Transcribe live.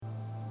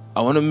I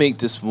want to make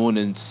this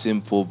morning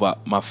simple,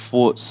 but my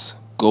thoughts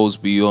goes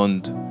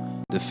beyond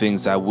the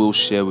things I will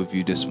share with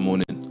you this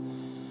morning.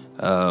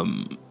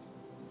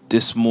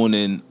 This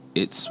morning,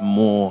 it's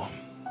more,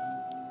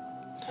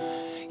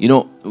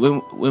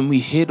 when we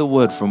hear the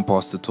word from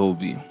Pastor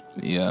Toby,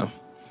 yeah,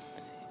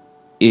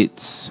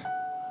 it's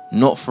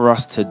not for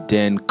us to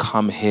then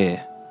come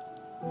here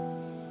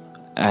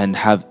and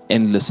have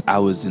endless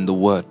hours in the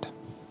word.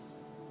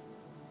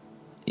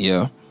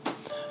 Yeah.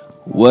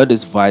 Word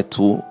is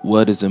vital,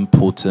 word is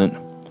important,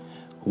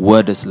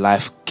 word is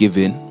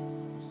life-giving.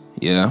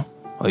 Yeah.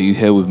 Are you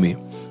here with me?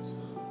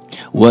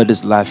 Word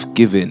is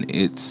life-giving.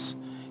 It's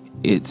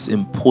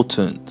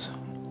important.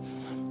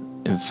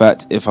 In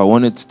fact, if I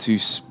wanted to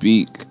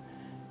speak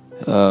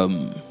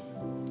an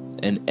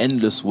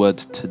endless word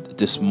to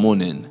this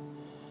morning,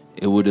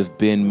 it would have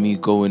been me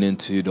going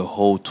into the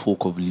whole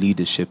talk of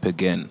leadership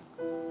again.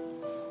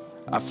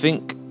 I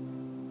think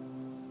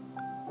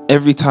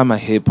every time I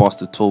hear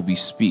Pastor Toby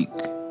speak,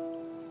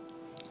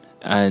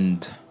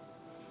 and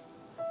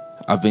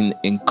I've been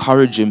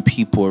encouraging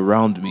people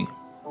around me,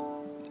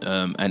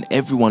 and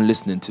everyone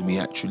listening to me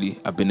actually,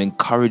 I've been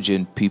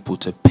encouraging people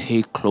to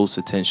pay close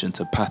attention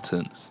to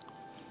patterns.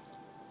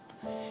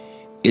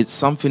 It's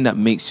something that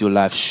makes your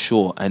life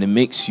short, and it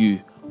makes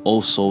you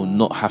also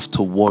not have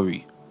to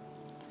worry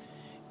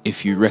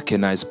if you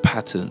recognize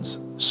patterns.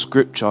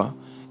 Scripture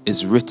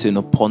is written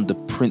upon the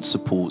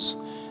principles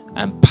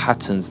and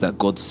patterns that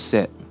God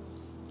set.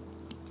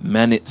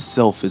 Man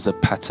itself is a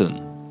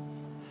pattern.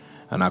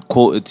 And I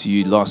quoted to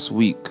you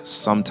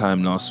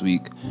sometime last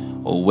week,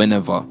 or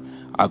whenever,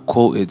 I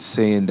quoted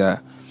saying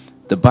that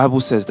the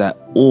Bible says that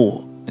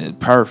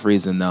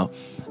paraphrasing now,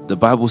 the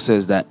Bible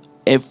says that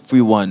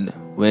everyone,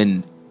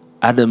 when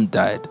Adam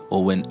died,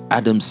 or when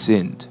Adam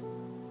sinned,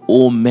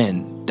 all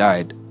men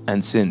died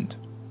and sinned,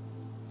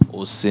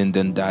 or sinned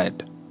and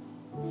died.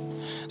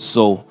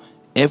 So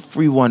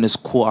everyone is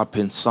caught up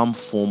in some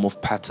form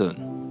of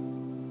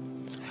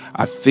pattern.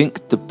 I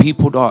think the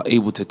people that are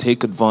able to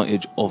take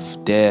advantage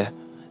of their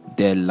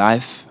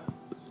life,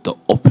 the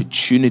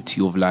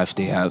opportunity of life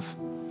they have,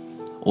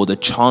 or the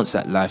chance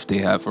at life they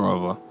have,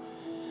 rather,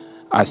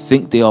 I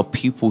think they are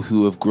people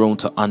who have grown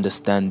to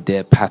understand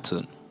their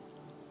pattern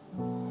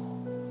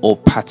or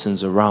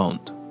patterns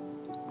around.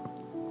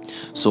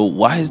 So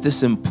why is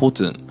this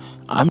important?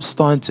 I'm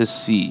starting to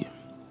see,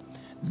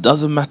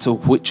 doesn't matter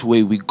which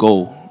way we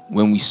go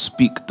when we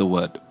speak the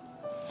word,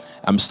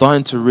 I'm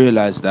starting to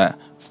realize that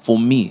for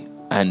me,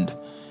 and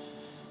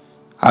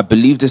I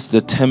believe this is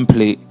the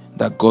template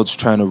that God's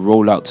trying to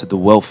roll out to the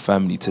Wealth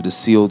family, to the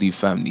COD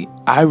family,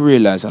 I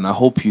realize, and I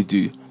hope you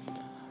do,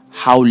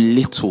 how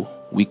little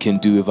we can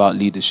do without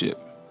leadership.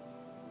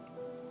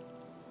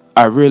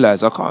 I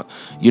realize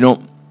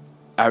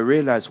I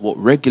realize what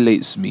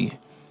regulates me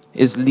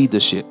is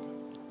leadership.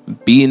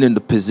 Being in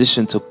the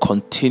position to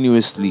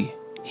continuously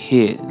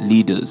hear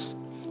leaders,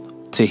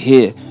 to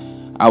hear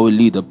our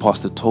leader,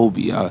 Pastor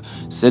Toby. I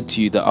said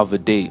to you the other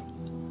day,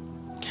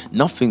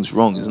 nothing's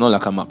wrong. It's not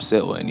like I'm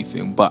upset or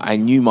anything, but I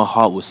knew my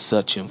heart was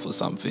searching for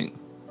something.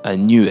 I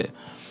knew it,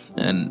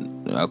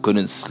 and I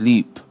couldn't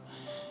sleep.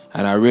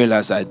 And I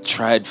realized I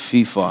tried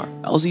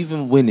FIFA. I was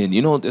even winning.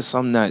 There's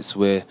some nights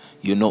where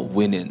you're not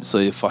winning, so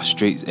it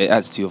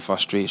adds to your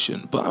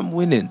frustration. But I'm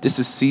winning. This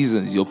is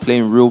seasons. You're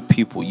playing real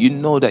people. You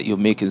know that you're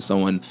making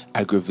someone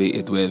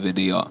aggravated wherever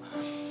they are.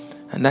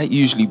 And that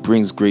usually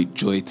brings great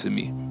joy to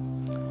me.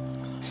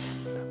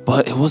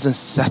 But it wasn't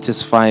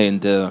satisfying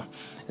the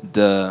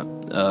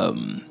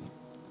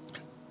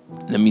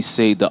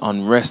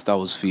unrest I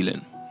was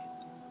feeling.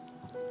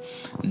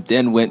 And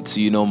then went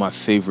to, my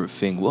favorite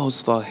thing, World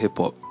Star Hip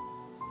Hop.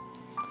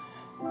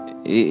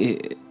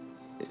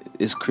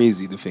 It's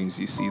crazy the things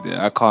you see there.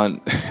 I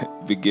can't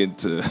begin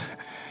to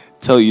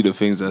tell you the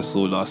things I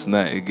saw last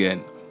night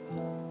again.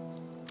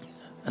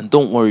 And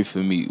don't worry for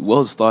me,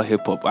 World Star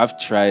Hip Hop, I've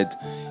tried,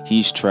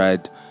 he's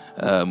tried,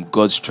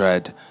 God's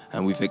tried,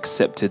 and we've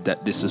accepted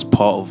that this is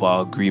part of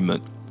our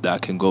agreement that I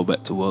can go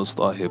back to World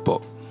Star Hip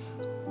Hop.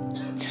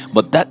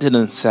 But that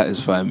didn't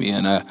satisfy me,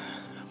 and I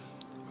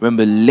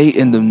remember late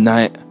in the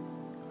night,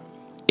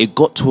 it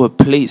got to a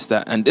place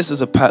that, and this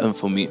is a pattern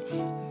for me,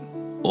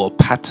 or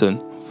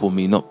pattern for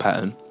me, not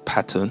pattern,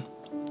 pattern.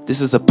 This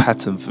is a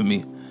pattern for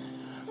me,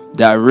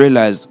 that I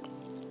realized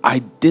I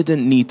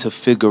didn't need to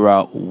figure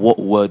out what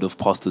word of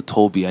Pastor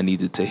Toby I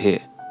needed to hear.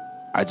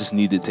 I just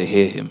needed to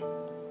hear him.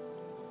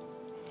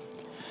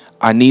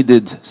 I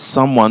needed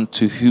someone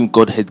to whom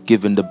God had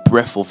given the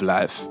breath of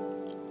life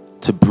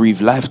to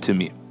breathe life to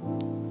me.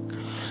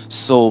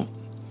 So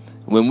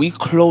when we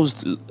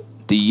closed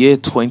the year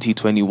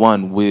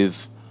 2021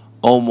 with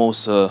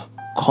almost a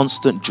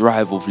constant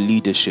drive of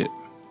leadership,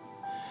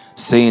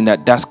 saying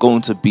that that's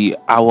going to be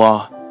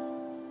our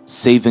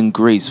saving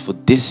grace for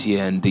this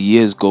year and the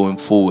years going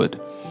forward,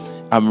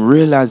 I'm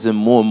realizing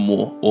more and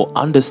more, or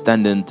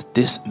understanding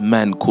this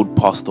man called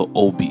Pastor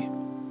Obi,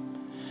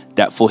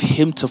 that for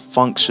him to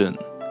function,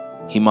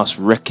 he must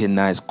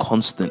recognize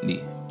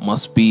constantly,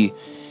 must be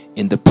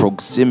in the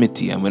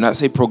proximity. And when I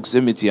say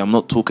proximity, I'm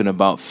not talking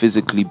about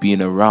physically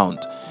being around.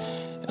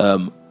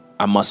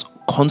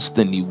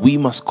 we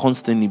must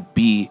constantly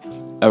be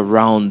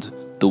around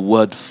the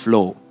word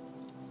flow.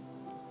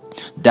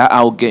 That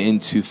I'll get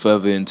into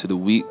further into the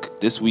week.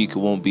 This week it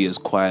won't be as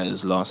quiet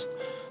as last,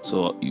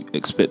 so you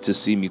expect to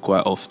see me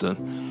quite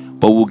often.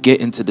 But we'll get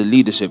into the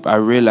leadership. I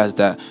realized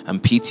that,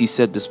 and PT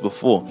said this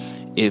before,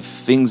 if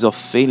things are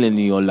failing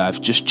in your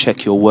life, just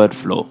check your word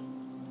flow.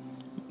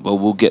 But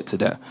we'll get to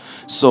that.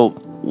 So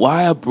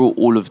why I brought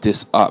all of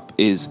this up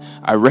is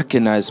I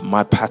recognize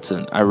my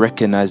pattern. I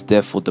recognize,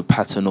 therefore, the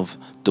pattern of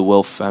the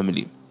Wealth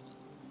family.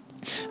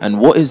 And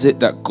what is it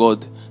that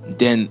God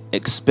then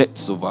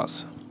expects of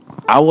us?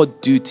 Our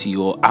duty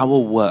or our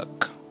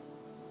work.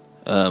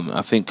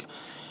 I think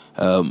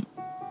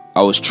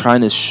I was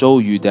trying to show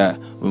you that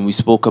when we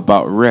spoke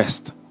about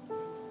rest,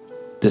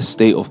 the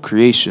state of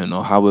creation,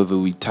 or however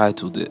we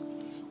titled it,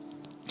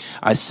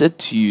 I said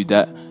to you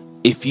that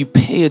if you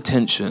pay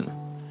attention,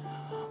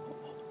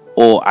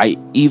 or I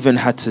even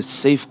had to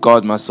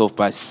safeguard myself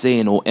by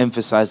saying or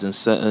emphasizing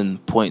certain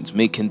points,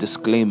 making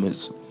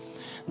disclaimers,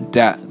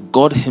 that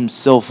God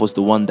himself was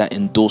the one that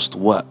endorsed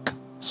work.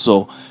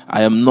 So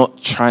I am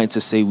not trying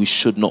to say we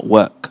should not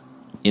work.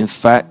 In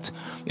fact,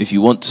 if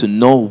you want to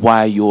know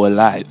why you're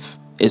alive,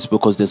 it's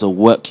because there's a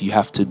work you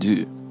have to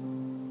do.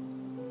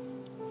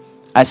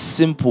 As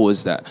simple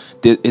as that.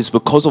 It's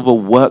because of a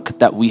work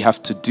that we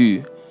have to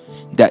do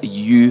that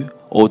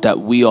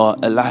we are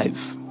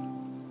alive.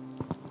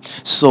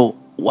 So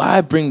why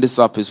I bring this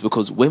up is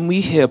because when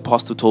we hear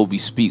Pastor Toby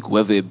speak,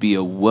 whether it be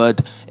a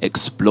word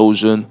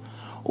explosion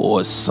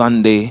or a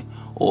Sunday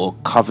or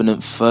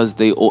Covenant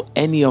Thursday or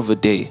any other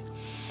day,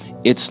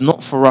 it's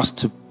not for us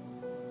to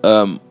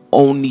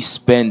only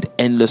spend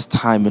endless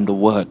time in the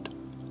word.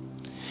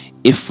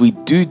 If we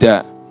do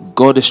that,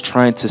 God is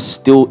trying to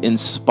still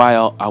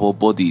inspire our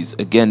bodies.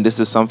 Again, this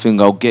is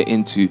something I'll get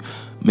into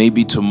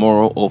maybe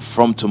tomorrow or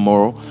from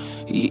tomorrow.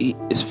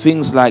 It's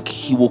things like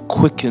he will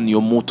quicken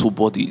your mortal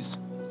bodies.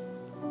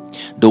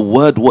 The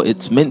word, what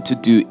it's meant to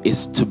do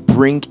is to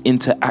bring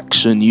into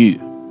action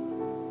you.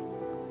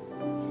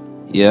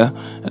 Yeah,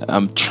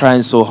 I'm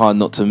trying so hard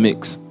not to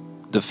mix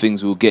the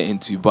things we'll get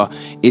into, but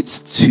it's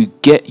to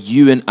get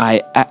you and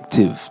I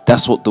active.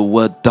 That's what the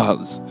word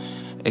does.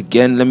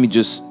 Again, let me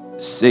just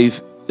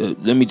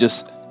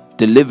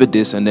deliver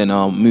this and then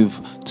I'll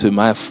move to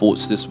my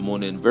thoughts this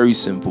morning. Very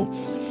simple.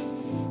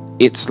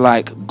 It's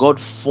like God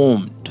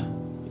formed,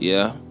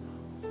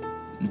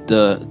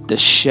 the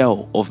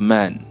shell of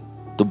man,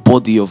 the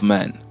body of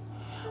man.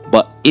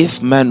 But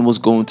if man was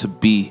going to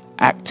be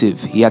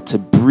active, he had to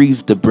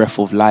breathe the breath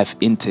of life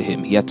into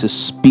him. He had to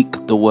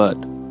speak the word.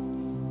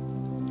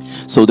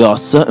 So there are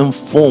certain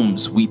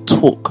forms we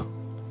took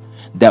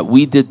that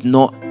we did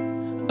not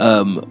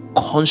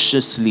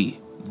consciously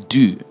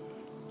do,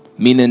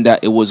 meaning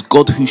that it was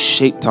God who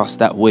shaped us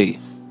that way.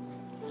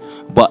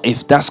 But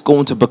if that's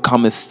going to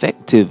become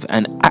effective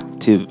and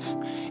active,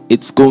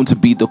 it's going to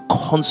be the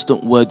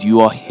constant word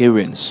you are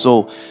hearing.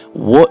 So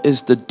what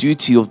is the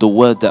duty of the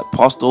word that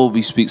Pastor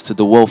Obi speaks to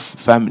the Wealth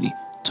family?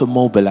 To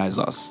mobilize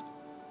us.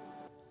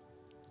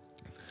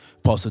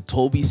 Pastor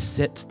Toby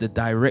sets the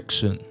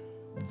direction.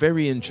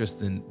 Very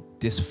interesting,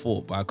 this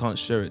thought, but I can't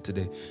share it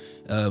today.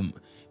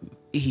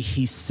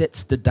 He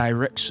sets the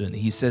direction.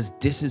 He says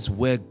this is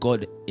where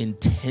God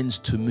intends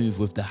to move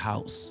with the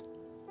house.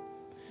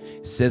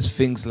 He says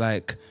things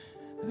like,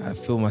 I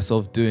feel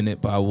myself doing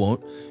it, but I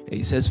won't.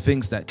 He says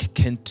things like,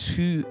 can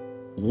two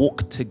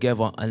walk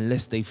together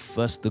unless they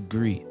first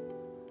agree?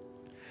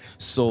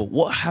 So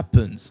what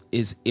happens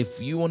is,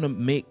 if you want to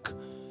make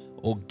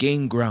or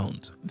gain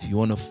ground, if you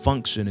want to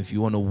function, if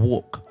you want to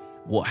walk,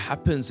 what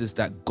happens is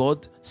that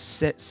God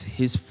sets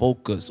his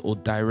focus or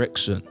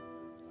direction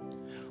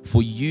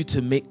for you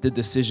to make the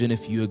decision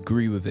if you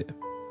agree with it.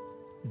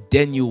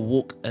 Then you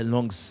walk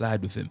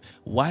alongside with him.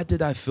 Why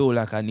did I feel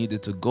like I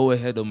needed to go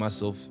ahead of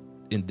myself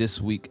in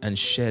this week and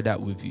share that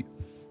with you?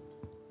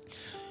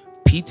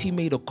 PT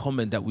made a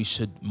comment that we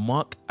should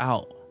mark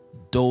out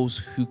those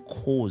who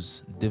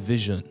cause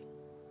division,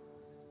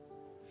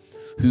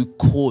 who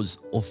cause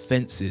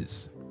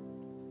offenses.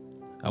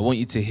 I want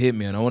you to hear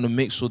me, and I want to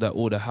make sure that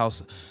all the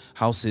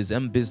houses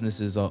and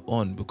businesses are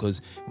on,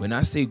 because when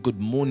I say good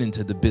morning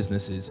to the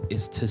businesses,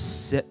 it's to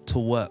set to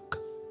work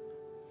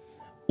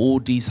all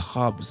these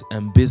hubs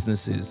and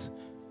businesses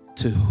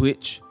to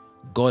which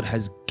God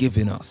has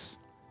given us.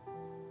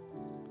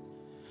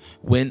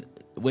 When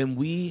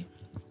we,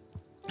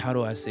 how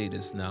do I say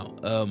this now?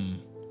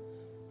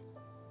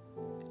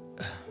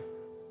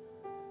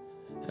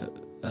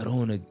 I don't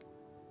want to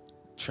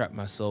trap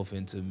myself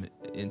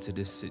into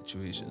this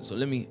situation, so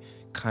let me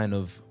kind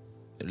of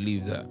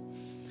leave that.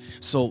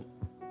 So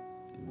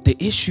the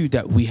issue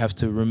that we have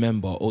to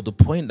remember, or the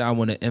point that I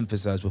want to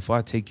emphasize before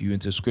I take you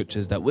into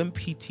scriptures, that when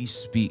PT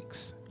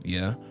speaks,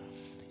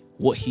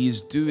 what he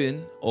is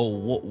doing,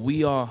 or what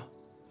we are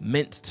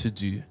meant to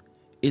do,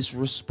 is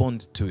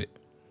respond to it.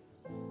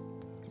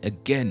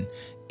 Again,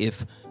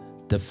 if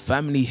the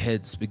family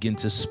heads begin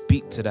to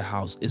speak to the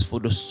house, it's for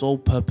the sole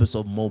purpose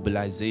of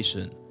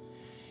mobilization.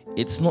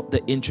 It's not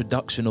the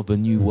introduction of a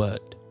new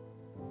word.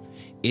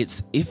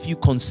 It's if you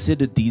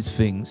consider these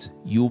things,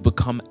 you will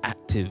become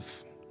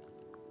active.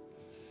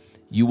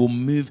 You will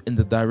move in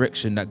the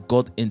direction that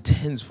God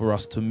intends for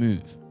us to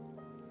move.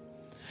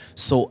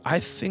 So I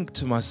think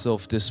to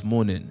myself this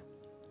morning,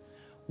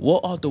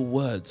 what are the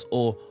words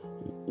or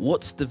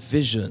what's the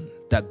vision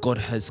that God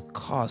has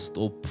cast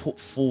or put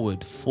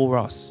forward for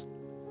us?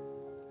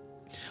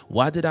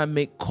 Why did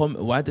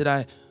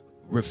I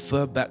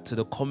refer back to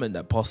the comment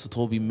that Pastor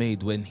Toby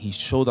made when he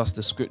showed us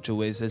the scripture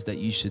where it says that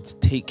you should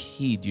take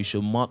heed, you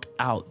should mark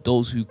out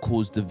those who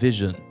cause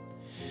division?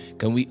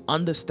 Can we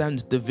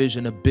understand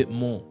division a bit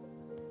more?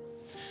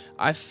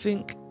 I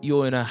think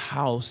you're in a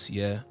house,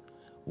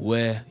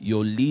 where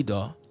your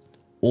leader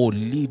or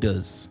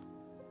leaders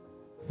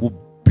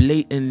will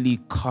blatantly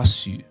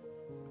cuss you.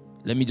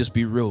 Let me just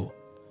be real.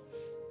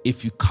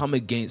 If you come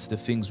against the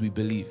things we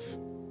believe.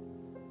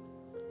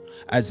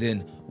 As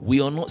in, we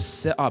are not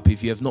set up,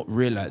 if you have not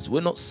realized,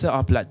 we're not set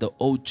up like the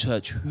old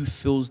church who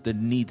feels the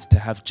need to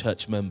have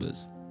church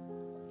members.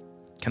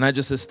 Can I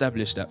just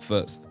establish that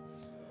first?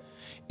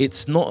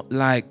 It's not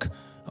like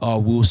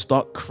we'll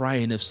start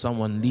crying if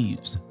someone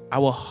leaves.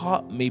 Our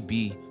heart may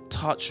be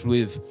touched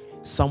with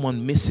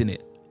someone missing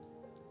it,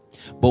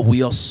 but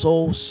we are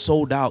so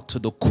sold out to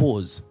the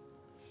cause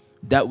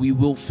that we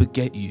will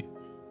forget you.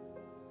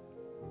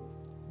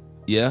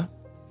 Yeah?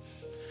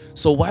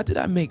 So why did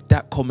I make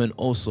that comment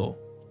also?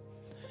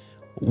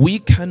 We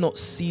cannot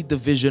see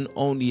division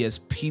only as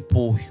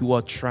people who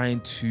are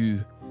trying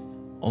to,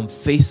 on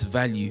face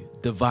value,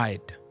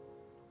 divide.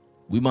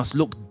 We must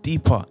look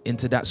deeper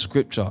into that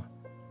scripture.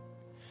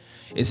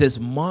 It says,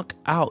 mark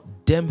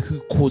out them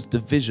who cause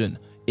division.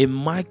 In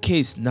my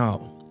case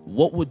now,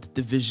 what would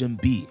division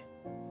be?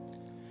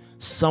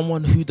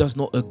 Someone who does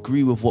not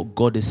agree with what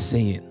God is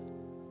saying.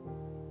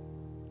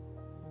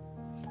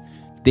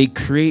 They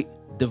create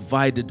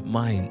divided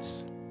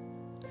minds.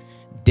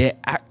 Their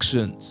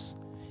actions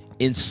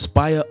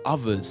inspire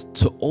others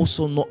to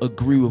also not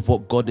agree with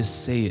what God is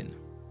saying.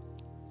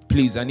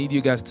 Please, I need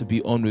you guys to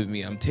be on with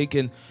me. I'm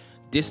taking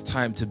this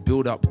time to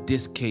build up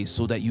this case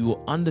so that you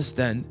will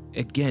understand.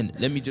 Again,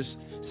 let me just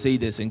say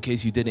this in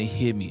case you didn't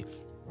hear me.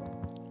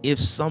 If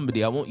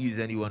somebody, I won't use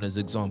anyone as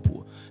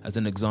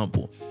an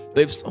example,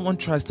 but if someone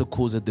tries to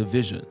cause a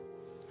division,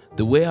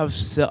 the way I've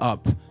set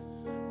up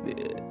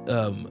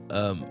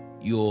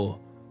your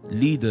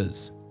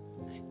leaders,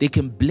 they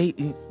can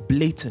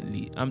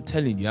blatantly, I'm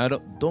telling you,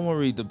 don't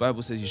worry, the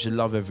Bible says you should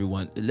love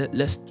everyone.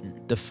 Let's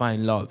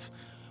define love.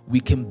 We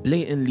can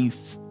blatantly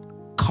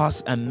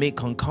cuss and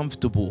make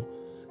uncomfortable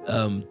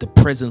the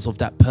presence of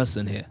that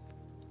person here.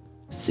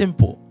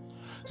 Simple.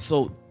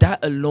 So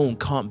that alone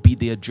can't be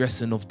the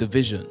addressing of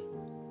division.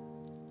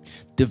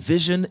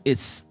 Division is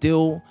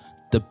still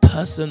the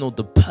person or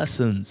the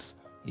persons,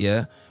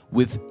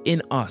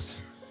 within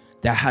us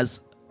that has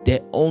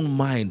their own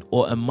mind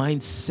or a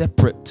mind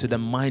separate to the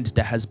mind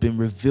that has been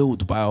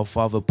revealed by our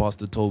father,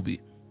 Pastor Toby.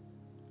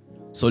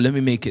 So let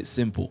me make it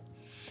simple.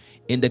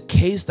 In the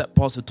case that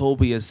Pastor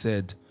Toby has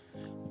said,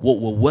 what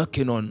we're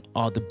working on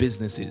are the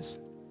businesses.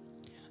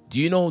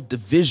 Do you know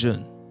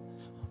division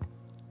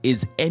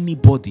is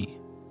anybody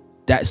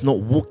that's not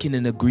walking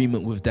in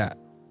agreement with that?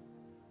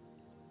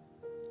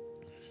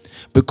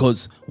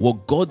 Because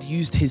what God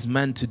used his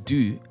man to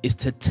do is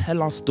to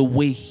tell us the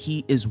way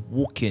he is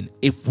walking.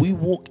 If we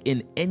walk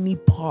in any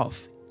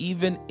path,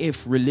 even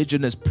if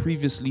religion has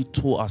previously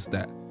taught us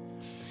that,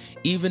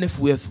 even if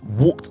we have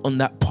walked on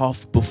that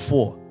path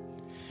before,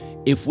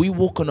 if we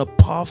walk on a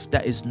path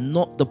that is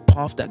not the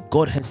path that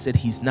God has said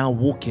he's now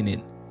walking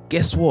in,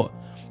 guess what?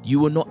 You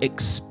will not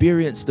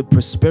experience the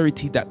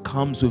prosperity that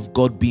comes with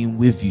God being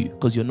with you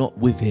because you're not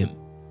with him.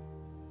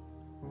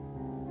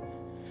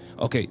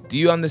 Okay, do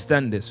you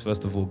understand this,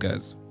 first of all,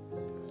 guys?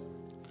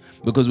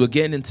 Because we're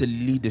getting into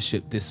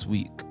leadership this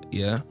week,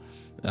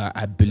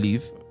 I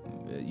believe.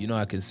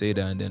 I can say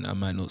that and then I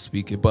might not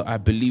speak it, but I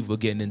believe we're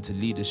getting into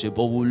leadership,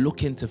 or we'll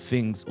look into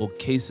things or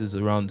cases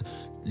around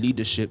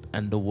leadership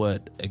and the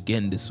word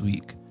again this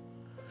week.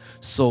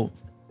 So,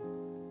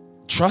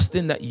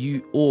 trusting that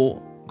you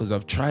all, because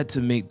I've tried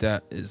to make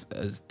that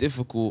as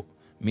difficult,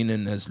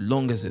 meaning as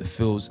long as it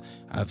feels,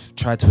 I've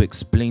tried to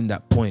explain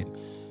that point.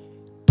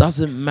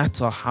 Doesn't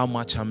matter how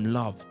much I'm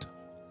loved.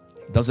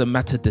 Doesn't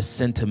matter the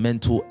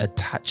sentimental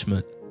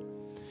attachment.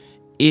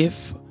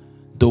 If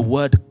the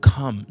word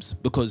comes,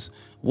 because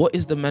what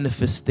is the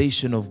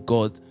manifestation of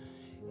God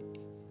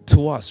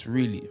to us,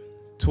 really?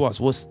 To us,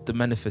 what's the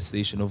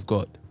manifestation of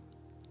God?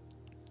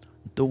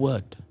 The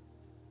word.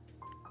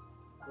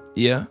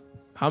 Yeah?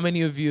 How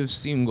many of you have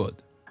seen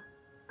God?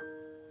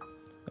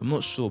 I'm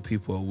not sure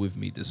people are with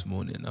me this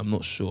morning. I'm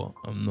not sure.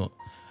 I'm not.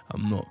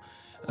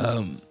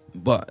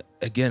 But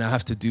again, I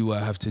have to do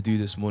what I have to do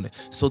this morning.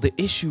 So the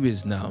issue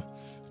is now,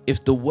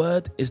 if the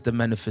word is the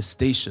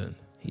manifestation,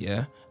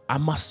 I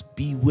must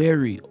be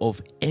wary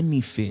of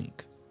anything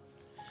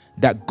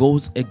that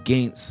goes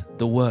against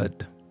the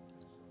word.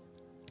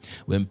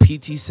 When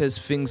PT says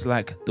things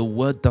like the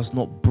word does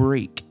not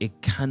break, it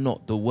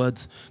cannot,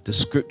 the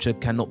scripture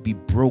cannot be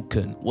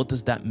broken. What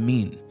does that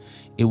mean?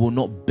 It will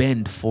not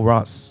bend for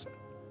us.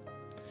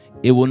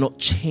 It will not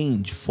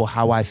change for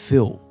how I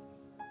feel.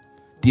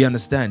 Do you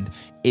understand?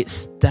 It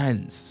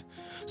stands.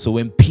 So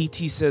when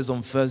PT says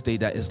on Thursday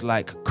that it's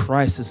like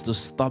Christ is the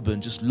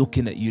stubborn, just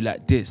looking at you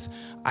like this,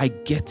 I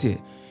get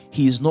it.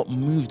 He is not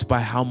moved by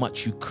how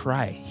much you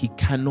cry. He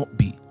cannot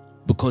be,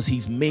 because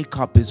his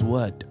makeup is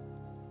word.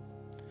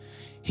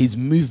 His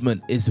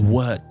movement is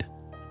word.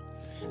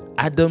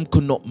 Adam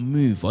could not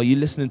move. Are you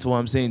listening to what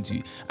I'm saying to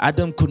you?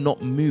 Adam could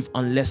not move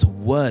unless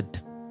word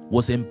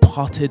was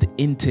imparted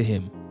into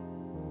him.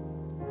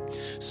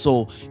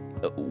 So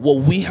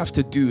what we have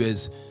to do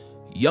is,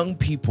 young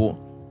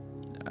people,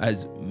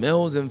 as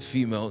males and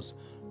females,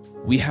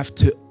 we have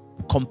to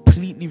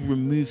completely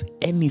remove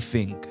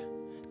anything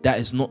that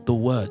is not the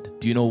word.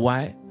 Do you know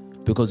why?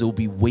 Because it will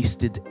be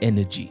wasted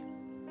energy.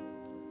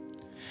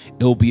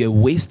 It will be a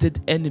wasted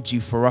energy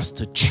for us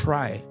to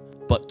try,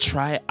 but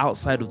try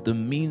outside of the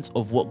means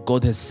of what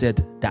God has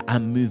said that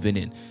I'm moving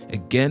in.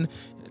 Again,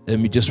 let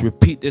me just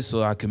repeat this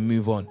so I can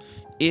move on.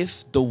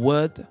 If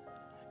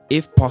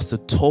Pastor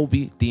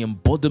Toby, the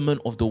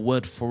embodiment of the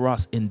word for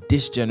us in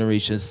this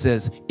generation,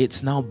 says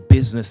it's now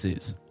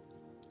businesses,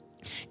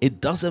 it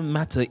doesn't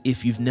matter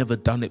if you've never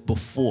done it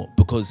before,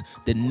 because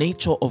the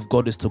nature of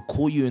God is to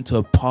call you into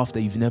a path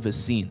that you've never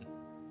seen.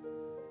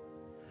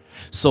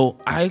 So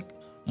I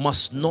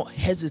must not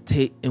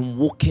hesitate in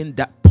walking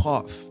that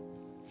path,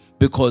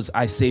 because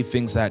I say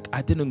things like,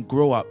 I didn't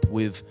grow up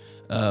with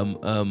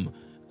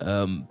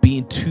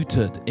being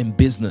tutored in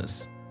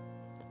business.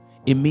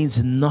 It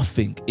means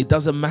nothing. It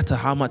doesn't matter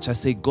how much I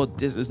say, God,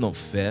 this is not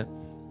fair,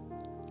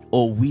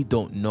 or we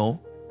don't know,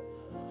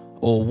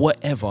 or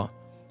whatever.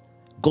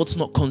 God's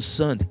not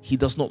concerned. He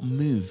does not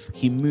move.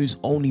 He moves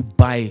only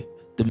by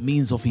the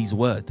means of his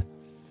word.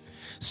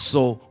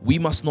 So we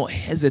must not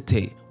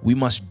hesitate. We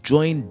must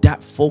join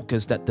that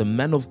focus that the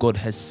man of God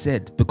has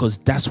said, because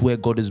that's where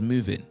God is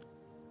moving.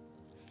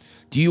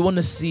 Do you want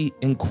to see,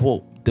 in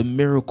quote, the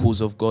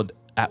miracles of God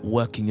at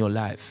work in your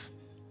life?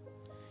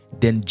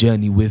 Then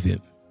journey with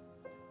him.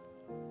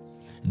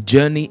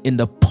 Journey in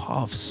the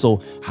path.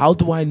 So how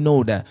do I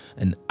know that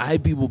an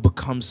IB will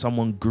become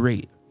someone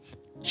great?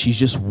 She's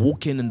just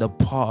walking in the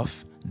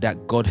path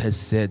that God has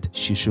said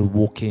she should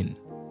walk in.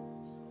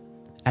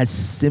 As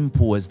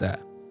simple as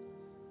that.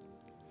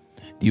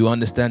 Do you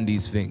understand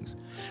these things?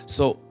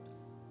 So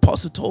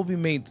Pastor Toby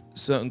made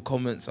certain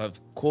comments I've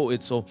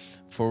quoted. So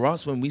for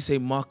us, when we say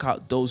mark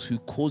out those who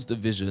cause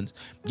divisions,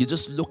 you're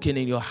just looking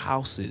in your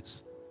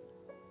houses.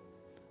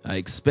 I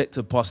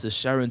expected Pastor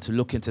Sharon to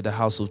look into the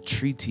house of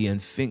treaty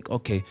and think,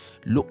 okay,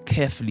 look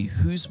carefully.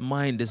 Whose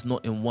mind is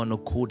not in one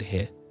accord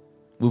here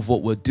with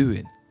what we're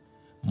doing?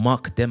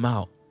 Mark them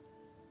out.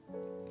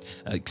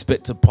 I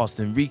expected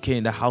Pastor Enrique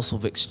in the house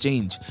of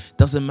exchange.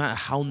 Doesn't matter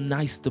how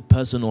nice the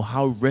person or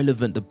how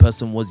relevant the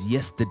person was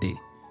yesterday.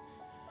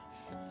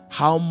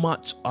 How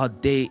much are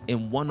they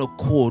in one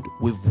accord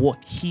with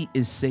what he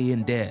is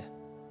saying there?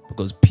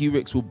 Because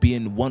P-Rex will be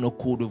in one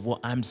accord with what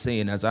I'm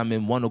saying, as I'm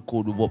in one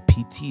accord with what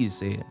PT is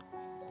saying.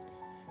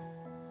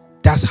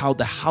 That's how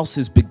the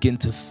houses begin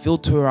to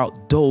filter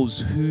out those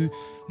who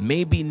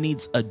maybe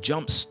needs a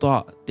jump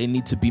start. They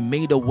need to be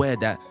made aware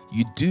that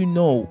you do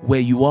know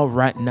where you are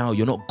right now.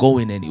 You're not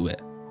going anywhere.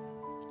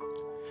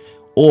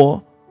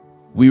 Or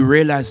we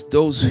realize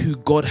those who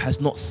God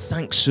has not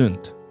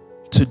sanctioned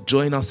to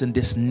join us in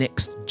this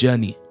next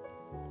journey.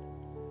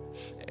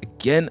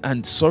 Again,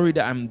 and sorry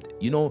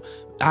that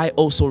I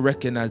also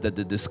recognize that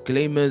the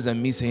disclaimers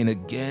and me saying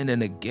again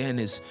and again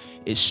is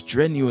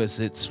strenuous,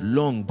 it's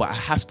long, but I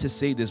have to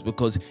say this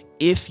because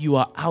if you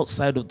are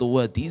outside of the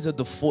word, these are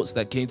the thoughts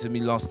that came to me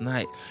last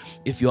night.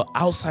 If you're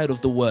outside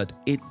of the word,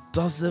 it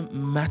doesn't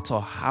matter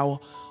how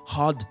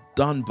hard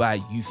done by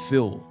you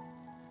feel,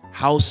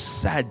 how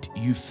sad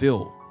you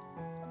feel,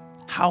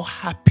 how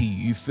happy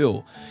you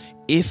feel.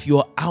 If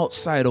you're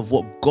outside of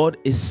what God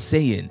is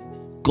saying,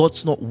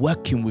 God's not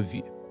working with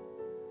you.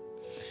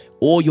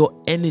 All your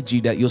energy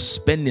that you're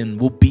spending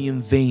will be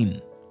in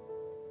vain.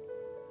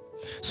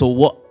 So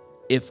what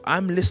if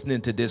I'm listening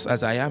to this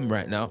as I am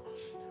right now?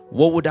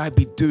 What would I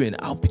be doing?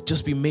 I'll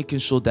just be making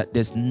sure that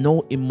there's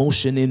no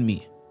emotion in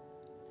me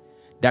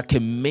that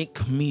can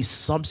make me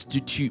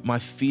substitute my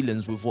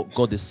feelings with what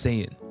God is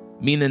saying.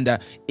 Meaning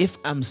that if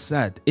I'm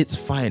sad, it's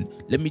fine.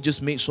 Let me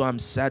just make sure I'm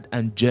sad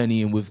and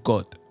journeying with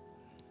God.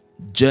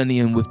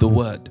 Journeying with the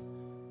word.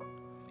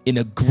 In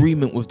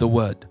agreement with the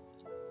word.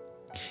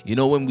 You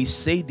know, when we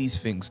say these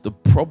things, the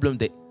problem,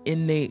 the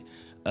innate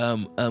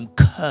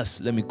curse,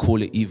 let me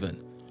call it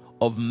even,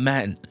 of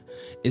man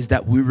is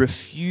that we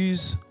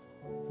refuse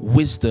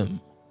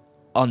wisdom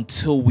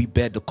until we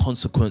bear the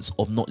consequence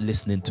of not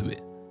listening to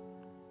it.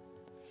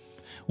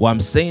 What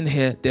I'm saying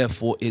here,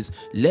 therefore, is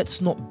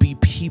let's not be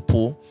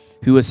people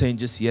who are saying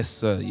just yes,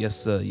 sir, yes,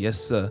 sir, yes,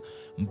 sir,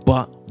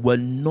 but we're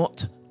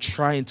not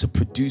trying to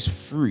produce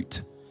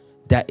fruit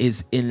that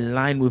is in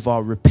line with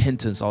our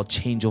repentance, our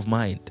change of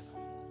mind.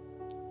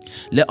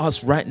 Let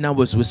us right now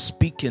as we're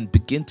speaking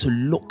begin to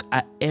look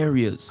at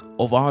areas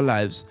of our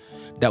lives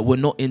that we're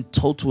not in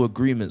total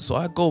agreement. So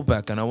I go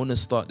back and I want to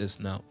start this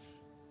now.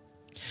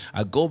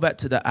 I go back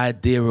to the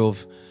idea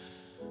of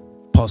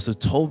Pastor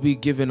Toby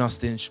giving us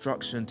the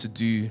instruction to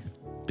do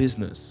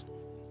business.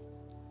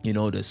 You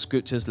know, the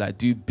scriptures like,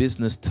 do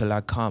business till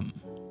I come.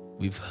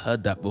 We've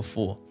heard that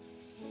before.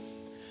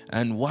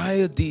 And why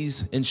are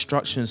these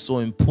instructions so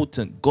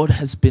important? God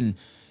has been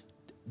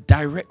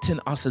directing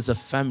us as a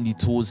family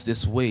towards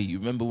this way. You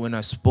remember when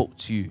I spoke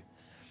to you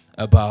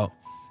about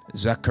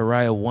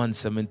Zechariah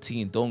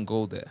 1:17? Don't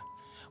go there.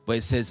 But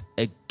it says,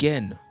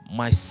 again,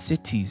 my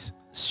cities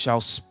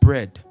shall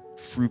spread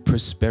through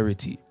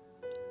prosperity.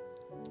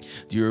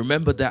 Do you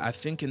remember that? I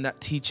think in that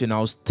teaching, I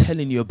was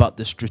telling you about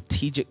the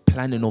strategic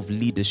planning of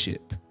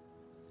leadership,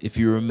 if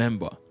you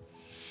remember.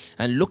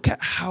 And look at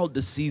how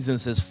the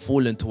seasons has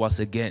fallen to us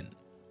again.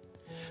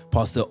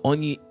 Pastor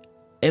Onyi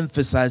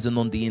emphasizing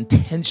on the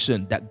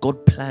intention that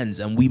God plans,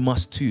 and we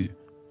must too.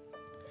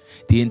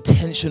 The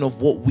intention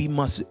of what we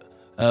must,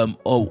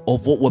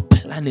 of what we're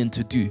planning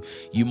to do.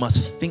 You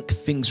must think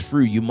things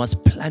through. You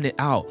must plan it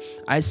out.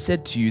 I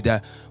said to you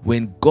that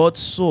when God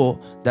saw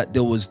that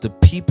there was the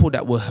people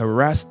that were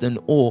harassed and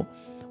all,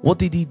 what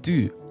did he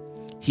do?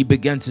 He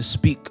began to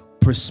speak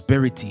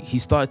prosperity. He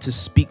started to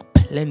speak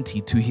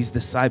plenty to his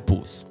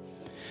disciples.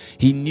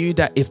 He knew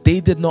that if they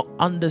did not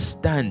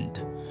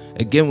understand,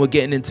 again, we're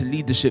getting into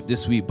leadership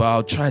this week, but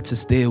I'll try to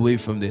stay away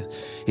from this.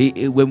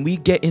 When we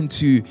get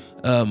into,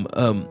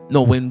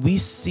 when we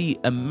see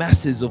a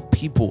masses of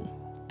people,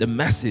 the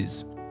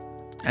masses,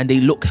 and they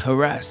look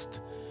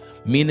harassed,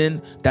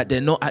 meaning that they're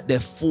not at their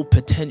full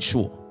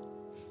potential.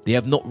 They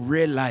have not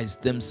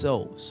realized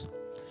themselves.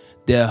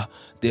 They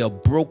are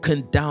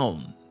broken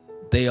down.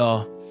 They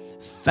are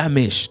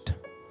famished,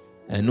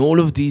 and all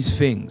of these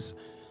things.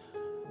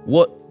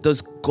 What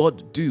does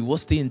God do?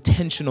 What's the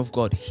intention of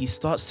God? He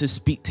starts to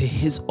speak to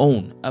his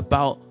own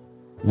about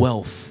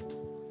wealth,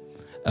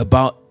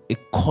 about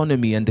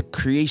economy and the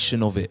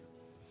creation of it,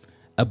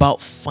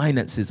 about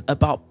finances,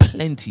 about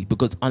plenty.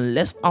 Because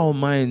unless our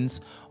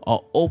minds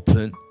are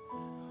open,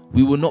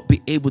 we will not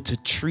be able to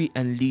treat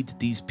and lead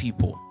these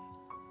people.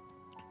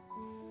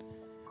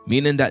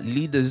 Meaning that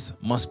leaders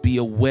must be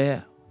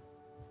aware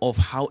of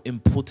how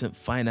important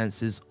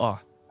finances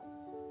are.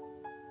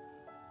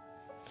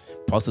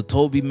 Pastor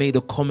Toby made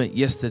a comment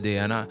yesterday,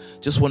 and I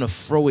just want to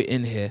throw it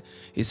in here.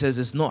 He says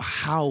it's not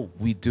how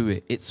we do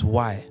it, it's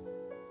why.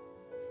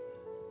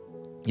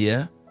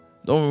 Yeah?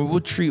 Don't worry,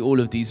 we'll treat all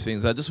of these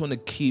things. I just want to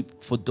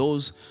keep, for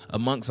those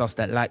amongst us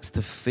that likes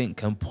to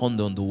think and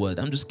ponder on the word,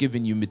 I'm just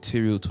giving you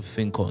material to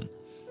think on.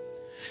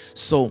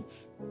 So,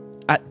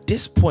 at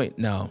this point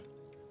now,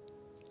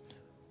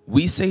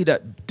 we say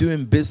that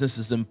doing business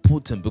is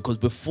important because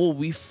before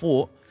we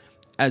thought,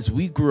 as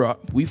we grew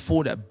up, we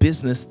thought that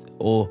business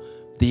or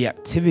the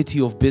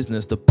activity of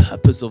business, the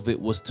purpose of it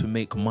was to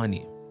make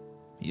money.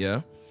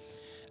 Yeah.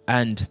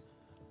 And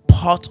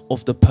part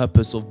of the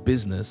purpose of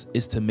business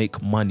is to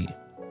make money.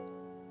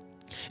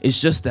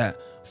 It's just that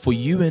for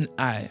you and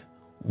I,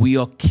 we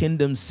are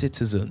kingdom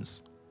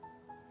citizens.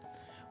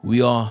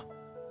 We are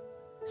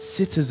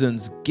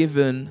citizens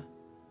given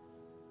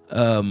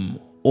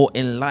or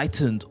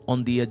enlightened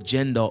on the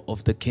agenda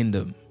of the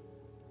kingdom.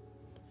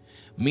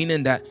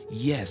 Meaning that,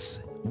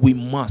 yes, we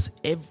must,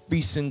 every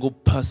single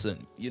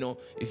person, you know,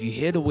 if you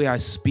hear the way I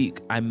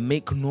speak, I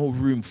make no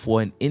room for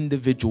an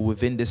individual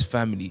within this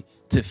family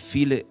to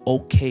feel it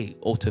okay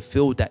or to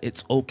feel that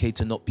it's okay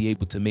to not be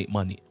able to make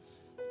money.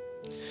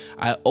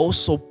 I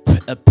also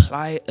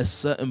apply a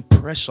certain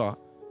pressure,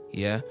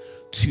 yeah,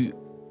 to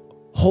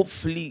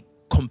hopefully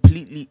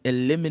completely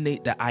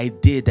eliminate the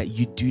idea that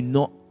you do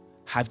not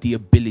have the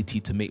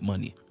ability to make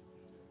money.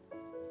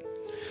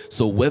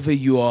 So whether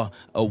you are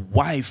a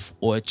wife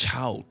or a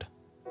child,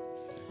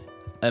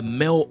 a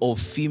male or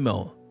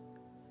female,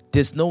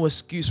 there's no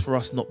excuse for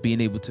us not being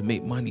able to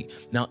make money.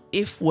 Now,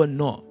 if we're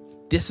not,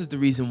 this is the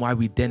reason why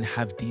we then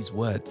have these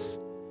words.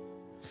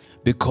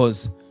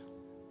 Because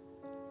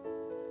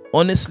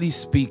honestly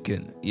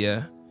speaking,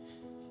 yeah,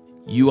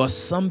 you are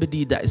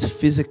somebody that is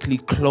physically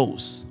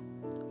close,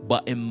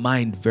 but in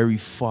mind very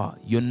far.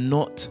 You're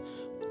not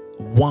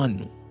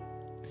one.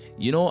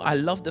 You know, I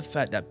love the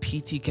fact that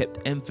PT kept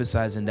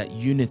emphasizing that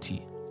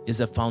unity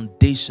is a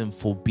foundation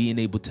for being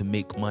able to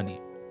make money.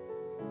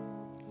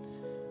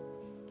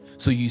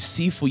 So you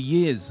see, for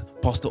years,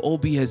 Pastor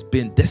Obi has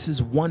been, this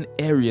is one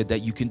area that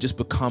you can just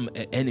become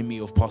an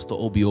enemy of Pastor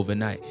Obi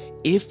overnight.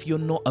 If you're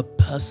not a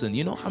person,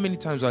 you know how many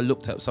times I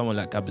looked at someone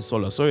like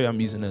Abisola, sorry I'm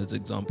using it as an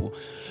example,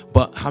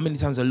 but how many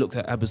times I looked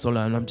at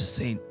Abisola and I'm just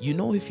saying, you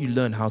know, if you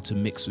learn how to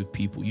mix with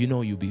people, you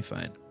know you'll be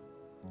fine.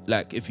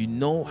 Like, if you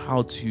know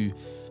how to,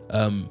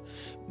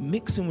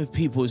 mixing with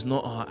people is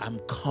not, I'm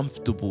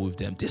comfortable with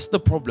them. This is the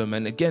problem.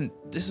 And again,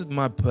 this is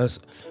my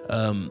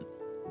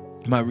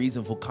my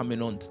reason for coming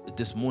on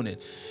this morning.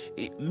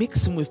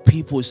 Mixing with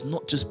people is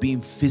not just being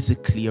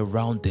physically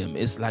around them.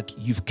 It's like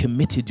you've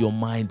committed your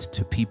mind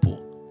to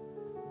people.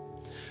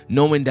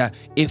 Knowing that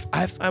if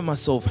I find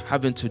myself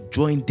having to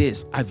join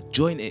this, I've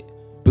joined it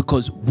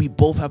because we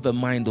both have a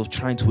mind of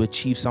trying to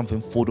achieve something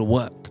for the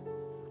work.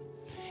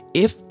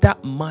 If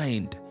that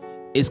mind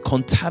is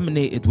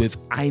contaminated with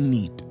I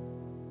need,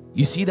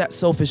 you see, that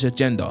selfish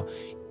agenda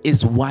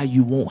is why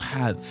you won't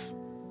have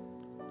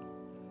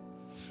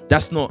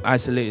That's not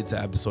isolated to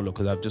Absola,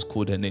 because I've just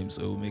called her name,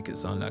 so it will make it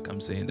sound like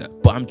I'm saying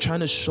that. But I'm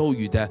trying to show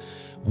you that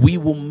we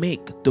will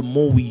make, the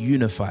more we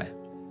unify,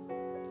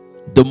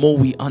 the more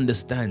we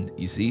understand.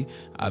 You see,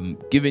 I'm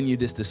giving you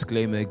this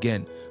disclaimer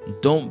again.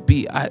 Don't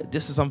be,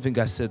 this is something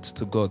I said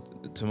to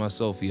God, to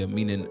myself here,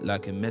 meaning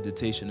like in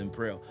meditation and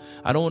prayer.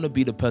 I don't want to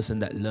be the person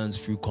that learns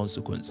through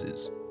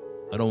consequences.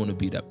 I don't want to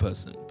be that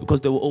person,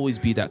 because there will always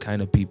be that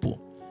kind of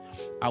people.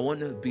 I want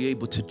to be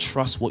able to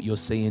trust what you're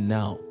saying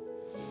now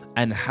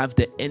and have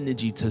the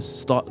energy to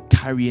start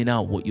carrying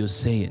out what you're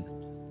saying.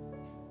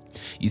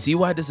 You see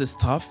why this is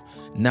tough?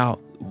 Now,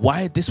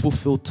 why this will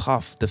feel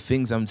tough, the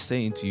things I'm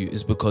saying to you,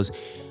 is because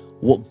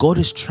what God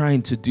is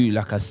trying to do,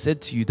 like I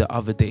said to you the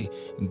other day,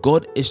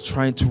 God is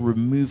trying to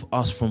remove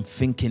us from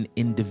thinking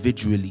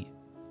individually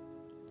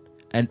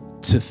and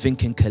to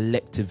thinking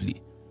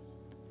collectively.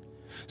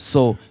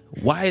 So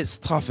why it's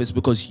tough is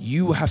because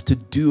you have to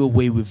do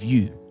away with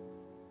you.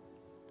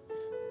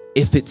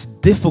 If it's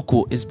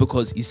difficult, it's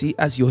because, you see,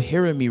 as you're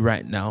hearing me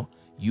right now,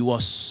 you are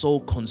so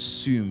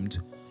consumed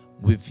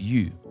with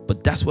you.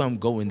 But that's where I'm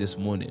going this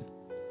morning.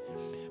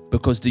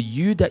 Because the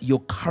you that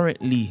you're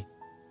currently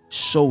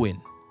showing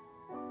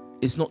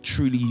is not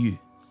truly you.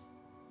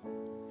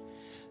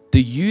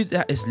 The you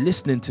that is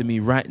listening to me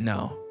right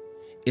now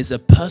is a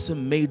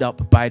person made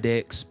up by their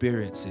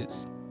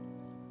experiences,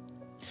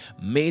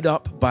 made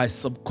up by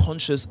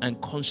subconscious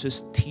and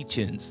conscious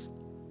teachings,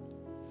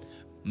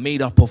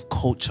 made up of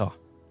culture.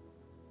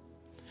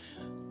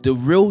 The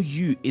real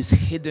you is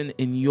hidden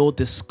in your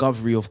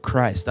discovery of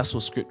Christ. That's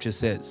what scripture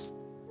says.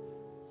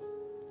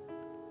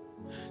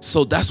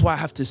 So that's why I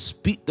have to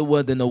speak the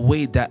word in a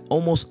way that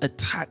almost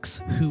attacks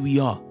who we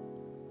are,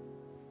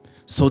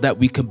 so that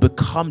we can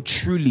become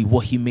truly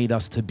what he made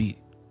us to be.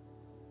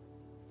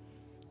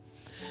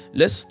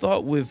 Let's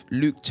start with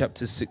Luke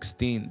chapter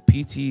 16.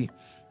 PT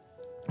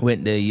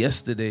went there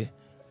yesterday.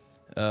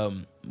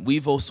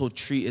 We've also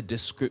treated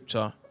this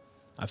scripture.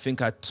 I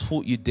think I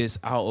taught you this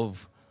out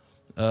of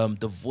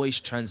the Voice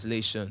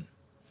translation,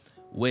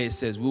 where it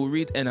says, we'll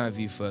read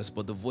NIV first,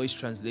 but the Voice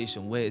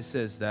translation, where it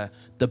says that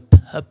the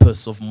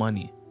purpose of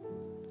money.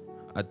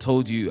 I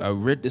told you, I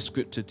read the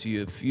scripture to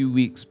you a few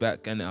weeks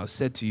back, and I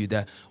said to you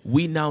that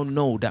we now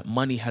know that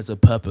money has a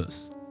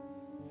purpose.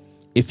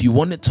 If you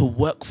want it to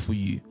work for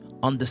you,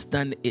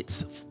 understand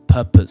its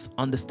purpose,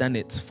 understand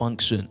its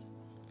function.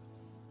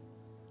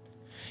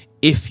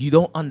 If you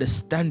don't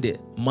understand it,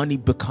 money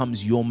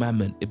becomes your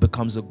mammon. It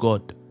becomes a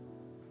god.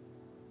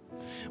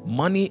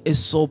 Money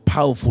is so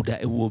powerful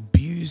that it will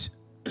abuse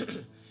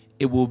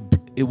it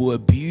will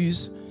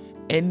abuse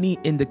any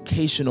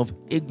indication of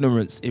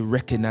ignorance it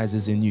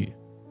recognizes in you.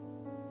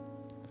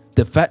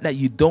 The fact that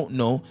you don't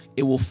know,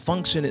 it will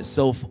function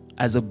itself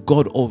as a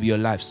god over your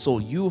life. So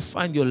you will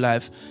find your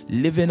life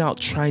living out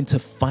trying to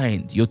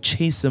find. You're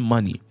chasing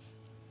money.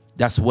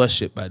 That's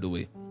worship, by the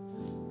way.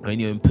 When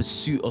you're in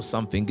pursuit of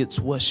something, it's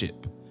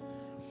worship.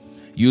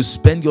 You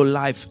spend your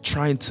life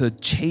trying to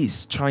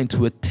chase, trying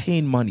to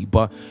attain money.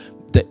 But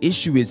the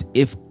issue is,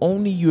 if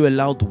only you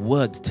allow the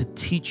word to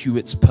teach you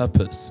its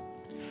purpose,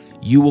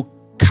 you will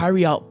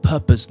carry out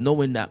purpose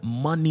knowing that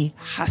money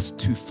has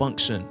to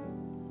function.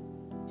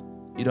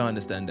 You don't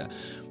understand that?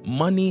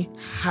 Money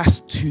has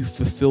to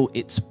fulfill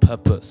its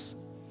purpose.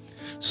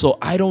 So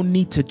I don't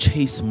need to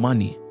chase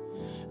money.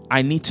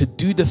 I need to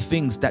do the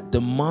things that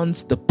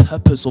demands the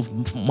purpose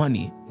of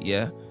money,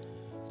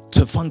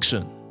 to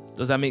function.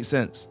 Does that make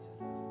sense?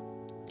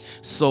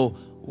 So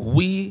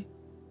we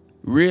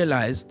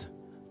realized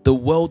the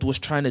world was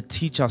trying to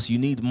teach us you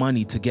need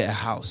money to get a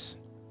house.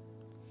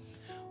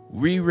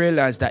 We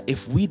realized that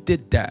if we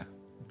did that,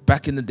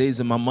 back in the days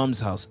of my mom's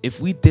house,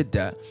 if we did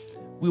that,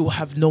 we will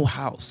have no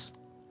house.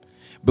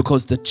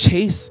 Because the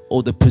chase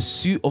or the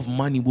pursuit of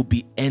money will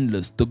be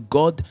endless. The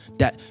God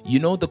that,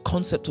 the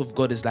concept of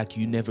God is like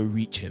you never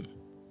reach him.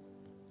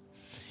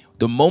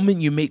 The moment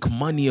you make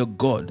money a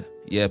God,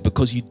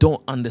 because you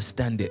don't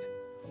understand it,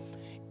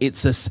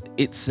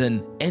 it's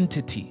an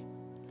entity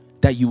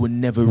that you will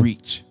never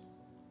reach.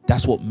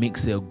 That's what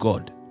makes it a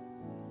God.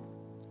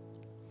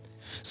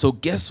 So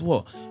guess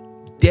what?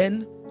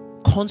 Then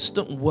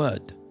constant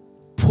word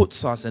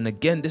puts us, and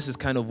again, this is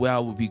kind of where I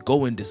will be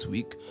going this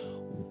week.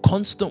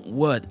 Constant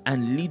word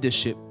and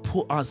leadership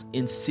put us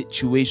in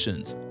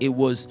situations. It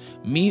was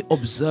me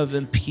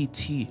observing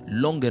PT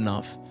long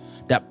enough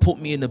that put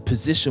me in a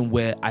position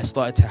where I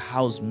started to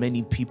house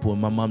many people in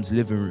my mom's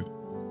living room.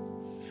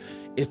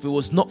 If it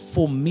was not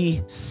for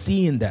me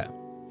seeing that,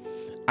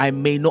 I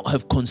may not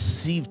have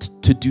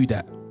conceived to do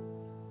that.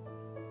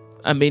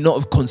 I may not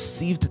have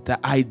conceived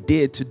the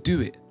idea to do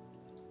it.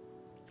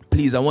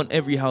 Please, I want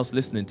every house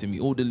listening to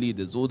me, all the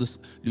leaders, all the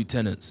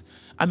lieutenants.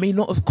 I may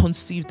not have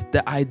conceived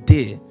the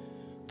idea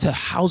to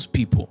house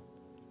people.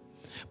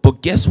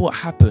 But guess what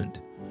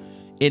happened?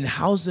 In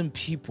housing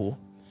people,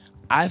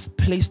 I've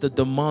placed a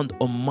demand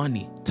on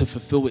money to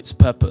fulfill its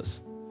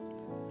purpose.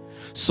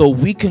 So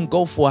we can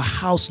go for a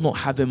house not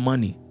having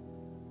money.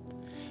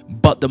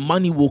 But the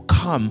money will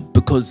come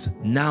because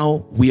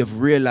now we have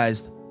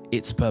realized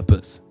its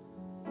purpose.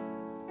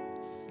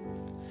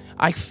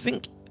 I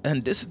think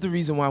and this is the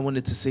reason why I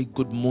wanted to say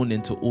good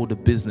morning to all the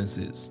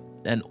businesses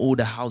and all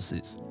the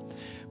houses.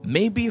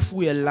 Maybe if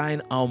we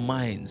align our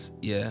minds,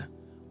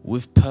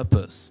 with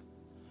purpose,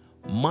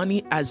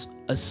 money as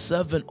a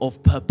servant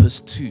of purpose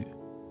too,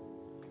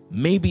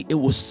 maybe it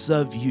will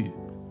serve you.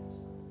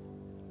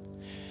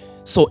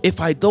 So if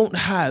I don't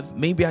have,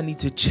 maybe I need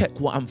to check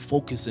what I'm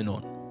focusing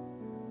on.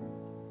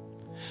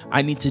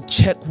 I need to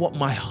check what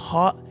my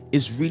heart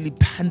is really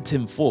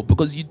panting for,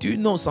 because you do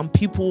know some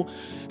people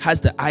has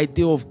the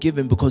idea of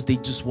giving because they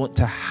just want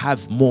to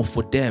have more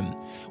for them,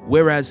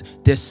 whereas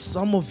there's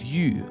some of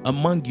you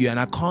among you, and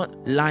I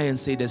can't lie and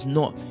say there's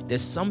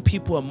some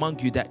people among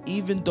you that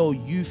even though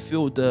you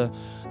feel the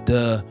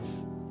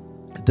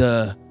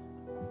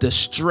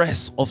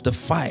stress of the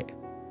fight,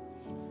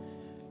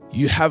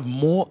 you have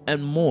more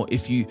and more. I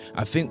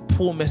think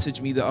Paul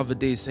messaged me the other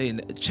day saying,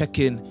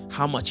 checking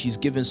how much he's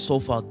given so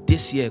far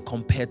this year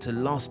compared to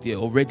last year.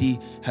 Already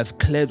have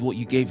cleared what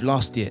you gave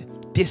last year.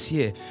 This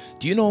year,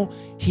 do you know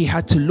he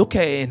had to look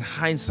at it in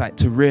hindsight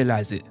to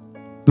realize it,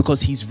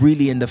 because he's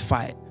really in the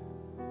fight.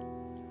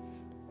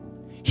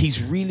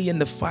 He's really in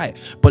the fight.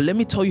 But let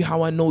me tell you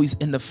how I know he's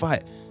in the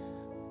fight.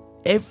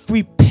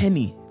 Every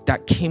penny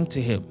that came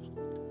to him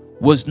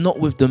was not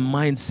with the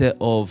mindset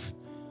of,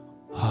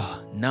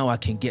 now I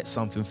can get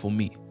something for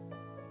me.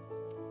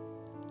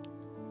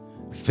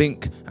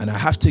 Think, and I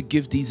have to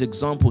give these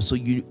examples so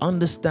you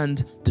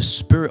understand the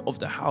spirit of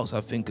the house.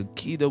 I think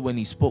Akida, when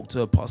he spoke to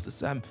her, Pastor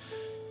Sam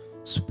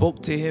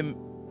spoke to him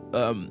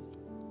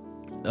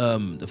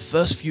the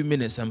first few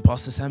minutes, and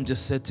Pastor Sam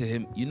just said to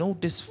him, you know,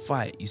 this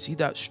fight, you see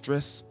that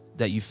stress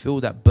that you feel,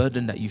 that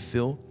burden that you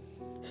feel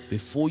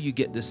before you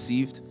get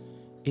deceived,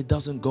 it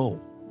doesn't go.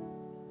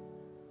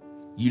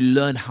 You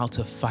learn how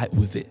to fight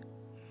with it.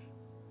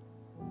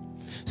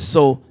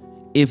 So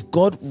if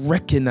God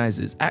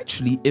recognizes,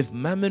 actually, if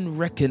Mammon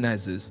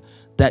recognizes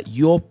that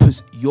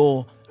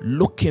you're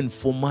looking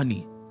for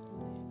money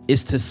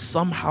is to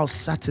somehow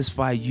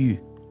satisfy you,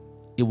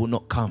 it will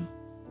not come,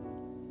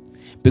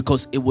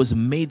 because it was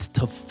made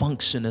to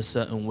function a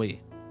certain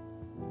way.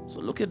 So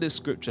look at this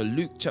scripture,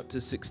 Luke chapter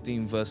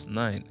 16 verse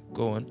 9.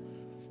 Go on.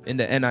 In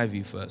the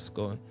NIV first.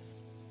 Go on.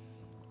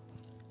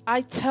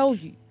 I tell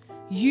you,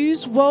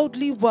 use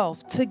worldly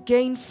wealth to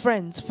gain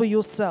friends for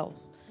yourself,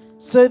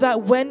 so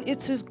that when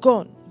it is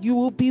gone, you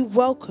will be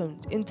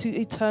welcomed into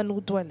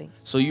eternal dwelling.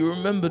 So you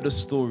remember the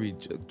story,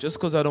 just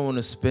because I don't want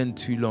to spend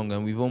too long,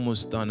 and we've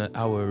almost done an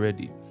hour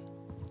already.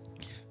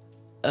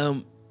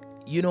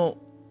 You know,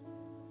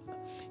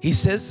 he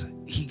says,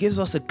 he gives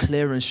us a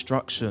clear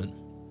instruction.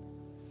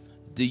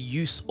 The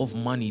use of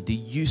money, the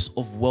use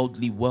of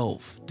worldly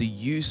wealth, the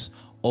use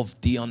of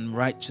the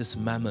unrighteous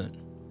mammon.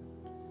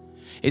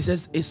 It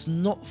says it's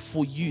not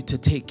for you to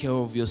take care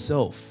of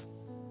yourself.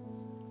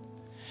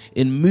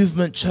 In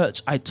Movement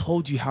Church, I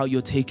told you how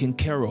you're taken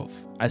care of.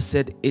 I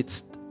said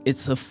it's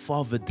a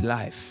fathered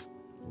life.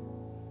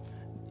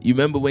 You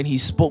remember when he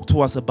spoke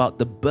to us about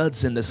the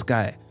birds in the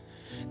sky?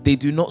 They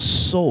do not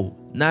sow,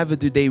 neither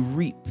do they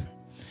reap.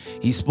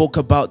 He spoke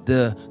about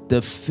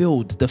the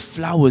field, the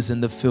flowers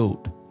in the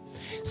field,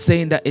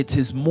 saying that it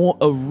is more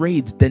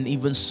arrayed than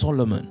even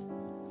Solomon.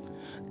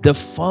 The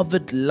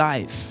fathered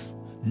life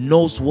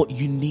knows what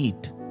you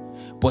need,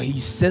 but he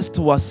says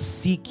to us,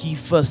 seek ye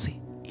first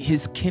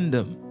his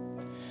kingdom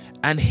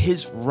and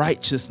his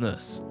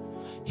righteousness,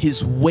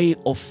 his way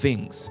of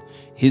things,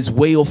 his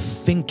way of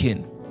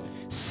thinking.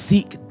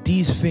 Seek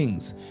these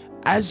things.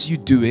 As you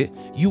do it,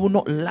 you will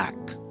not lack.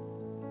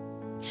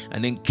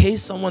 And in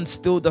case someone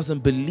still doesn't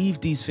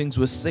believe these things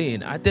we're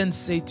saying, I then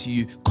say to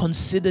you,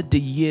 consider the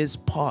years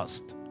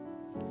past.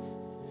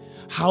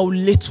 How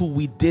little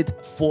we did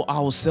for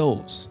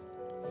ourselves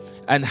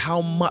and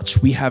how much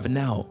we have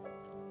now.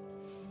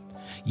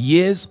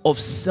 Years of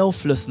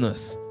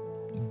selflessness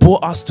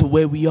brought us to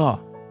where we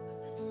are.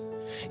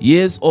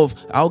 Years of,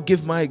 I'll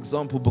give my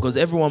example because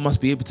everyone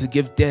must be able to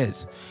give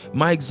theirs.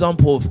 My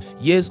example of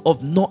years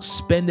of not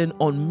spending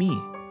on me.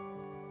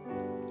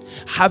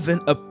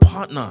 Having a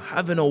partner,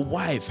 having a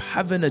wife,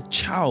 having a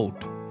child,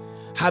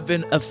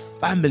 having a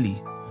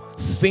family.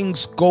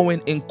 Things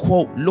going in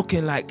quote,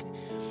 looking like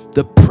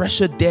the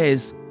pressure there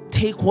is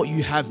take what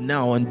you have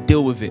now and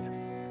deal with it.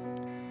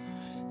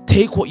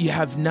 Take what you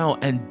have now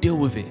and deal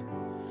with it.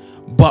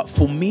 But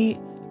for me,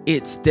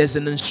 there's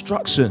an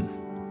instruction.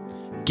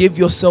 Give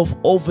yourself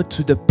over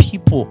to the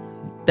people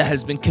that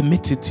has been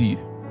committed to you.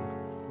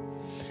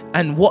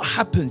 And what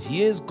happens,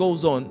 years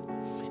goes on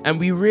and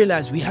we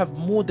realize we have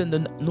more than the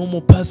normal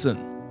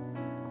person.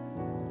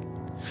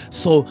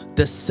 So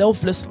the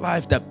selfless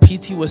life that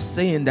PT was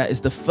saying, that is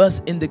the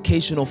first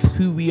indication of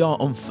who we are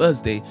on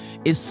Thursday,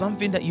 is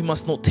something that you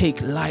must not take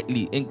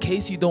lightly. In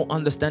case you don't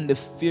understand the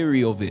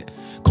theory of it,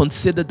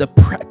 consider the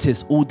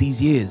practice all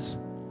these years.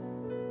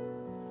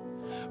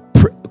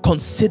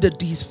 Consider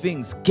these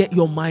things. Get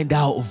your mind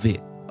out of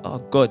it. Oh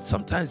God,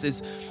 sometimes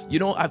it's, you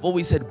know, I've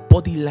always said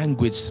body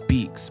language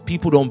speaks.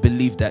 People don't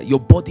believe that. Your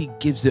body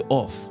gives it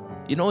off.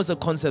 You know, it's a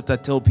concept I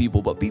tell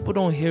people, but people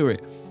don't hear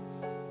it.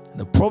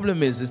 The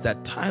problem is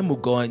that time will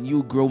go and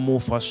you grow more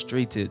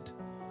frustrated.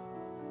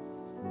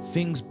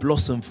 things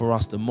blossom for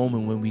us the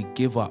moment when we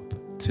give up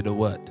to the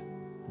word.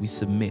 We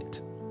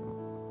submit.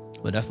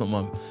 But that's not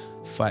my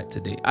fight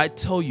today. I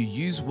tell you,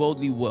 use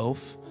worldly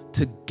wealth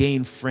to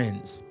gain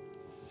friends.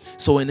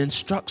 So an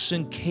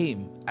instruction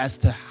came as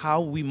to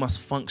how we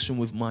must function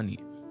with money.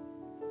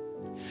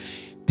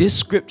 This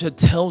scripture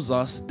tells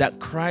us that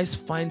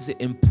Christ finds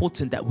it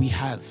important that we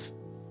have,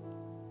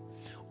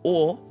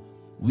 or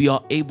we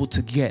are able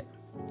to get.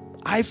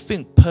 I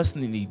think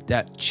personally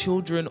that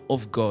children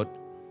of God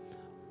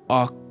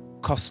are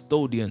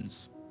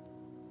custodians,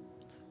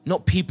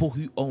 not people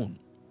who own.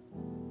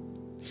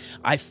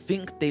 I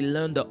think they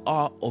learn the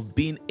art of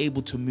being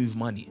able to move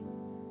money.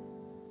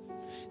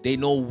 They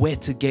know where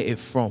to get it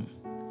from.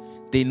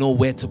 They know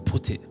where to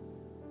put it.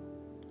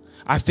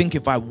 I think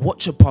if I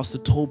watch a Pastor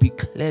Toby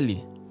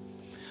clearly,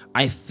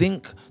 I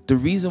think the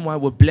reason why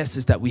we're blessed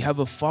is that we have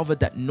a Father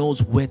that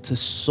knows where to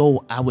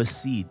sow our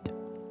seed.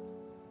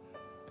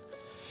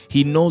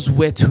 He knows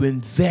where to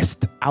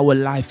invest our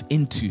life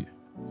into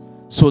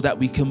so that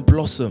we can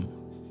blossom.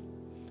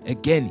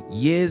 Again,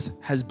 years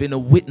has been a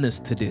witness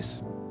to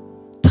this.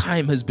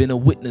 Time has been a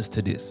witness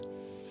to this.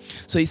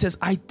 So he says,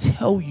 I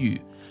tell you,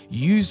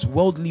 use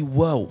worldly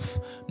wealth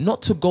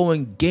not to go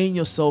and gain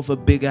yourself a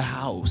bigger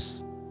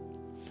house,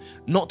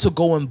 not to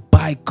go and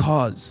buy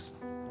cars,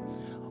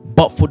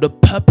 but for the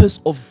purpose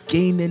of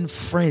gaining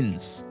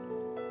friends.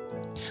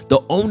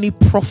 The only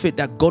profit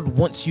that God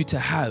wants you to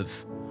have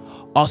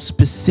are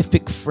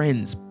specific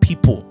friends,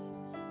 people.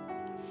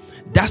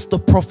 That's the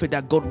profit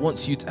that God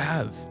wants you to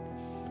have.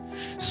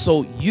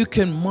 So you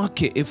can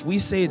market. If we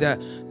say that,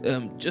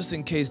 just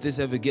in case this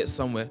ever gets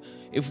somewhere,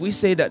 if we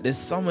say that there's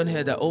someone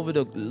here that over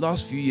the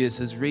last few years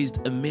has raised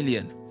 $1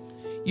 million,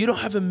 you don't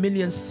have $1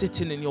 million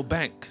sitting in your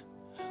bank,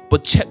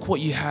 but check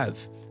what you have.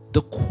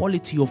 The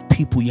quality of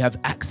people you have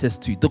access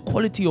to, the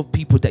quality of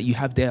people that you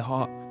have their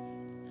heart.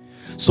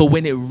 So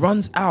when it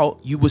runs out,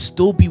 you will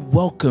still be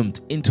welcomed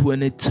into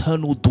an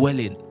eternal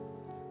dwelling.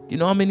 Do you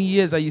know how many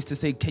years I used to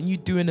say, can you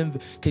do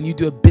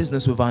a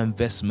business with our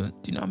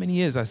investment? Do you know how many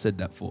years I said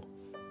that for?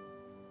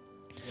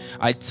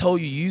 I tell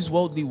you, use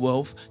worldly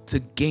wealth to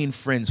gain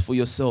friends for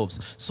yourselves.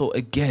 So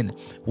again,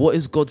 what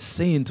is God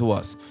saying to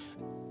us?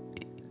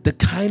 The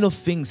kind of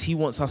things he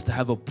wants us to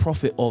have a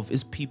profit of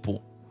is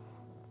people.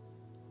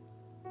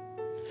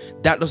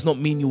 That does not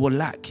mean you will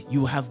lack.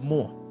 You will have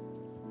more.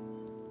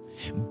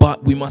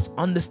 But we must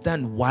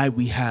understand why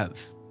we have.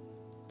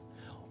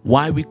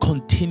 Why we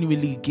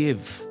continually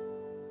give.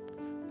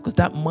 Because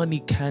that money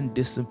can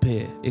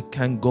disappear. It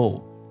can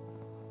go.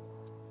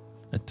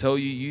 I tell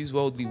you, use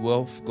worldly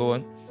wealth. Go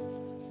on.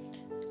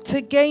 To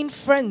gain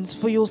friends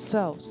for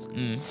yourselves,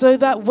 so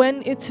that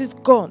when it is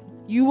gone,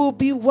 you will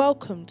be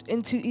welcomed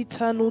into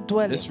eternal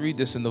dwellings. Let's read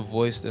this in the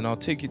voice, then I'll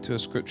take you to a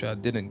scripture I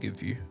didn't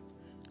give you.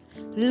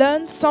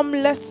 Learn some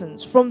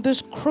lessons from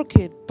this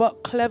crooked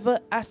but clever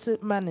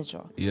asset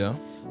manager. Yeah.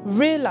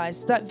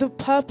 Realize that the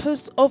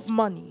purpose of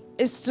money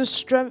is to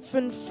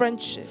strengthen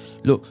friendships.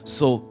 Look,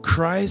 so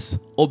Christ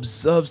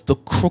observes the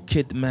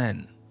crooked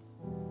man.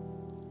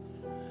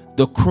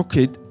 The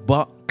crooked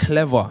but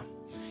clever.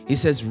 He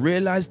says,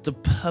 realize the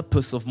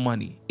purpose of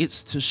money.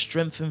 It's to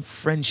strengthen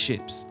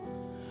friendships,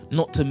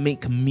 not to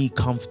make me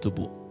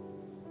comfortable.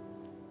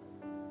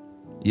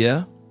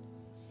 Yeah?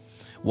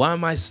 Why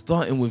am I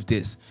starting with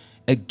this?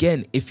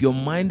 Again, if your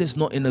mind is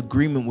not in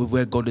agreement with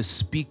where God is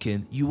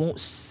speaking, you won't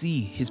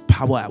see his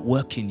power at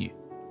work in you.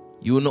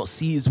 You will not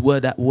see his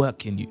word at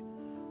work in you.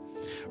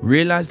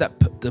 Realize that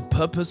the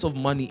purpose of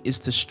money is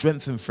to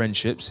strengthen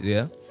friendships,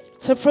 yeah?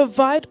 To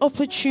provide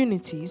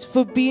opportunities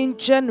for being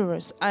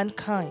generous and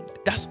kind.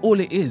 That's all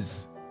it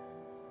is.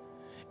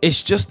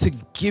 It's just to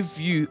give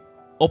you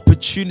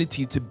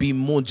opportunity to be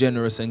more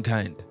generous and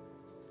kind.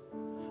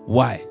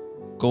 Why?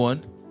 Go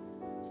on.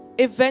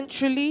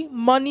 Eventually,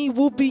 money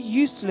will be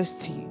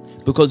useless to you.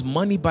 Because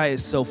money by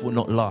itself will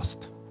not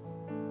last.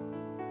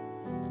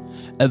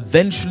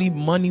 Eventually,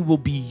 money will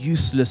be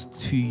useless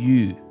to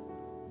you.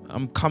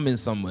 I'm coming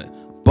somewhere.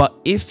 But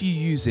if you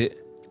use it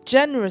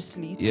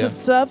generously to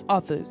serve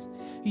others,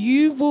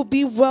 you will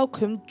be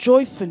welcomed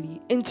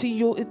joyfully into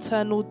your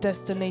eternal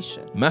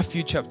destination.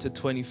 Matthew chapter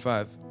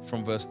 25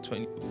 from verse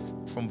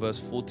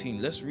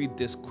 14. Let's read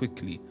this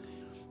quickly.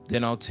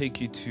 Then I'll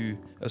take you to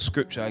a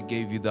scripture I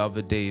gave you the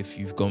other day if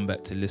you've gone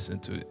back to listen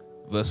to it.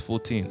 Verse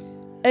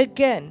 14.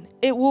 Again,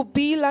 it will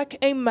be like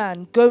a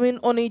man going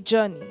on a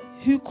journey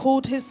who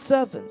called his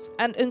servants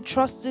and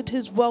entrusted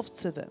his wealth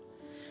to them.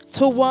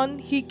 To one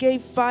he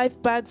gave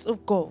 5 bags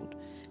of gold,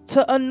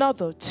 to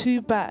another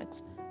 2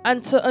 bags,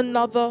 and to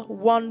another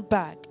 1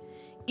 bag,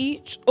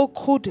 each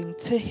according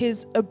to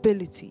his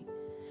ability.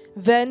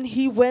 Then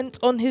he went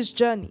on his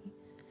journey.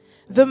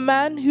 The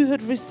man who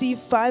had received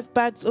 5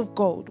 bags of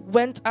gold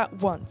went at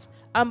once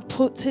and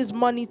put his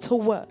money to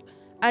work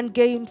and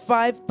gained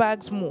 5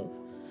 bags more.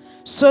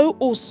 So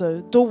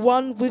also the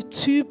one with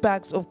 2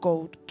 bags of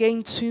gold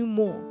gained 2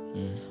 more.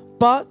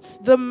 But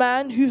the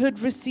man who had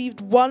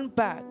received 1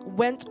 bag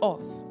went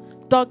off,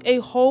 dug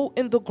a hole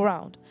in the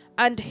ground,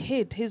 and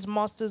hid his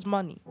master's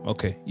money.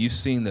 Okay, you've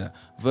seen that.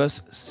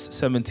 Verse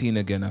 17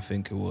 again, I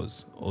think it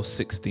was, or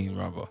 16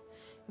 rather.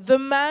 The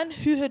man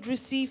who had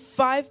received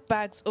 5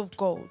 bags of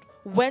gold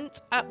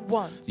went at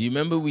once. You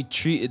remember we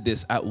treated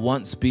this at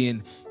once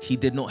being he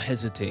did not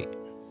hesitate.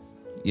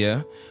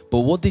 Yeah? But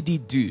what did he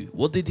do?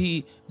 What did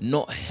he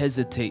not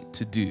hesitate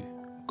to do?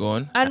 Go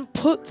on. And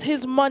put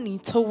his money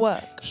to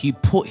work. He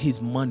put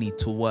his money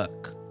to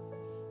work.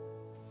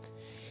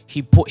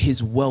 He put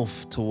his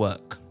wealth to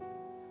work.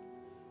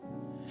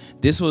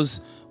 This was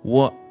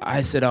what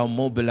I said I'll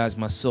mobilize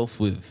myself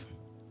with.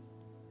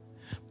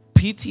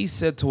 PT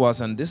said to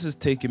us, and this is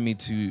taking me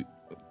to,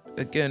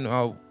 again,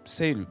 I'll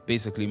say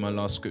basically my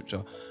last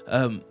scripture.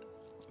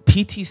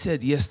 PT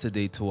said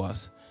yesterday to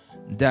us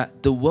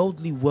that the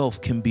worldly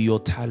wealth can be your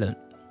talent.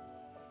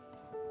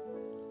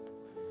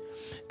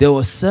 There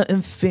were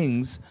certain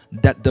things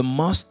that the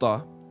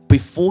master,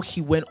 before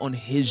he went on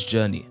his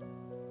journey,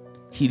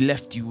 he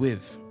left you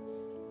with.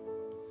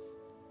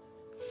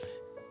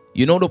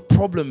 You know, the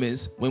problem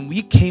is when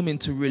we came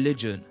into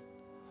religion,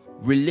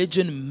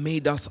 religion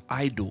made us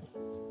idle.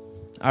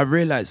 I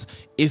realize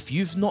if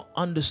you've not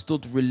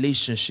understood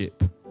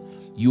relationship,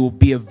 you will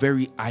be a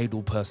very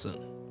idle person.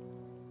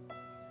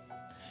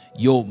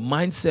 Your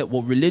mindset,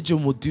 what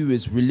religion will do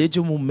is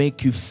religion will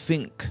make you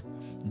think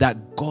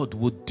that God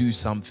would do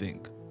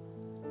something.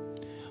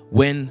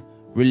 When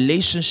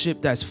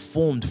relationship that's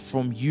formed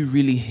from you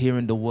really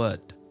hearing the word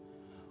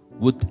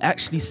would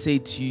actually say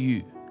to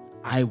you,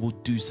 I will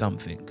do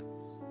something.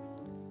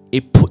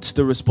 It puts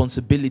the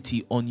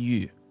responsibility on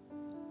you.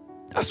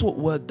 That's what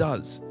word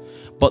does.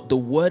 But the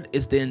word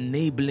is the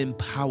enabling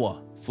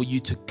power for you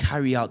to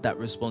carry out that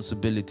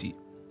responsibility.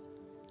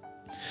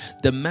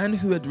 The man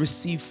who had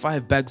received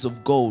 5 bags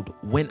of gold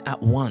went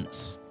at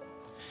once.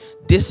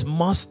 This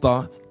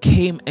master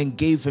came and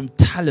gave him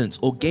talents,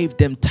 or gave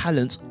them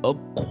talents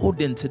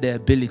according to their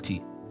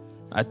ability.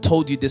 I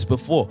told you this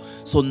before.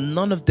 So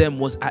none of them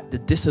was at the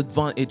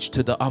disadvantage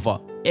to the other.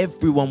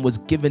 Everyone was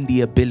given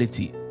the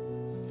ability.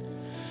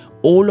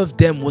 All of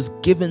them was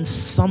given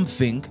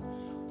something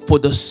for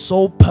the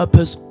sole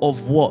purpose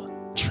of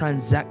what?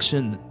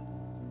 Transaction,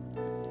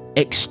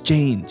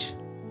 exchange,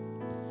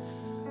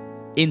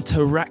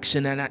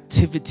 interaction and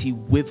activity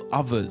with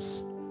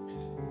others.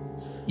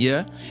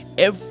 Yeah?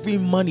 Every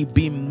money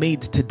being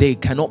made today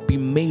cannot be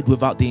made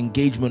without the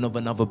engagement of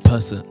another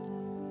person.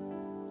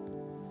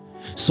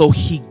 So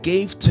he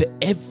gave to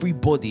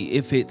everybody.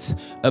 If it's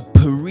a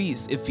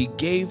paris, if he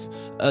gave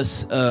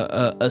us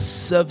a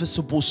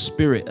serviceable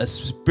spirit, a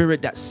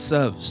spirit that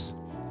serves,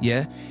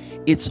 yeah,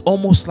 it's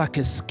almost like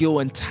a skill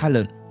and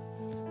talent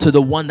to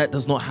the one that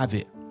does not have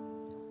it.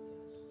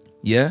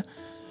 Yeah,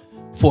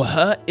 for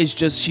her it's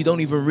just she don't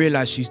even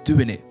realize she's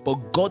doing it, but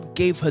God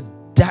gave her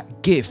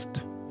that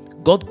gift.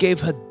 God gave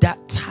her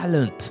that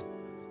talent,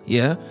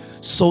 yeah,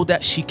 so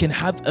that she can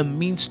have a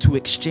means to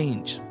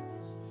exchange.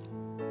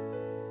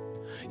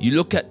 You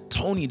look at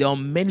Tony, there are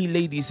many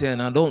ladies here,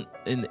 and I don't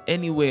in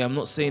any way, I'm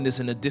not saying this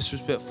in a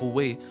disrespectful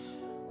way,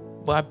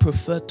 but I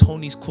prefer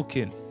Tony's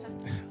cooking.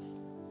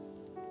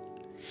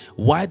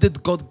 Why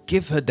did God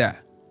give her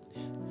that?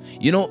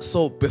 You know,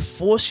 so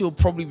before she'll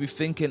probably be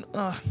thinking,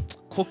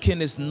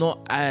 cooking is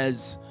not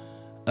as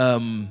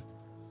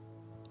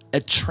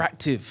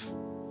attractive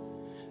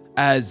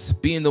as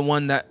being the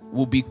one that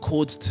will be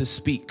called to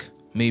speak,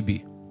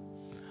 maybe,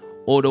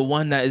 or the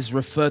one that is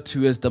referred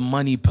to as the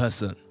money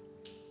person.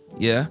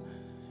 Yeah,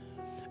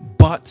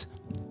 but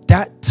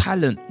that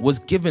talent was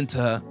given to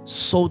her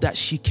so that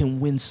she can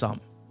win some,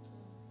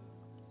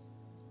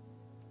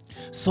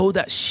 so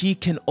that she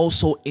can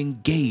also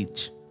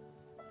engage.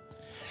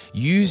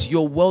 Use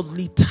your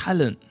worldly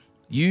talent,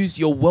 use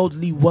your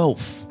worldly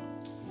wealth.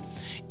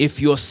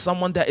 If you're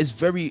someone that is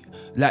very,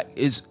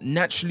 is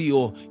naturally,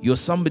 or you're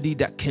somebody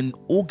that can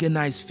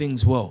organize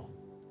things well,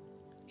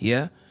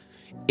 yeah,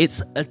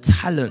 it's a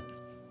talent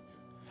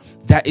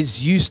that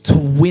is used to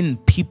win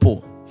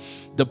people.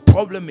 The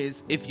problem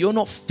is, if you're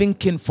not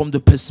thinking from the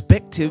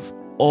perspective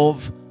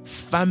of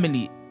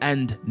family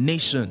and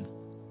nation,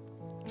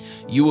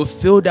 you will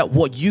feel that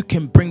what you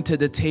can bring to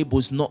the table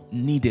is not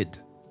needed.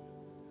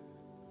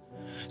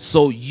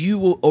 So you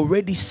will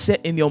already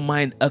set in your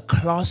mind a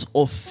class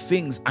of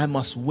things I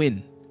must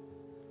win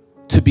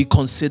to be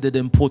considered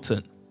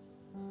important.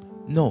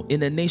 No,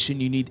 in a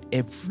nation you need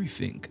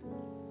everything.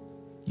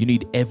 You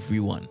need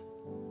everyone.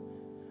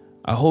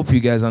 I hope you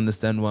guys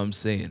understand what I'm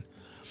saying.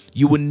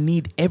 You will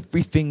need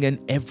everything and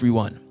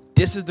everyone.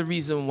 This is the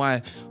reason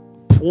why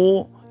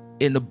Paul,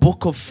 in the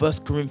book of 1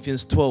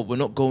 Corinthians 12, we're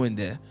not going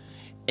there,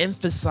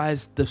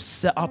 emphasized the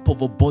setup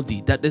of a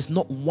body, that there's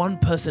not one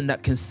person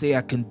that can say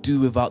I can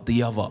do without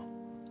the other.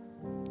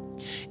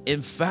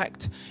 In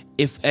fact,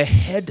 if a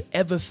head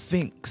ever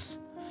thinks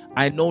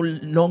I no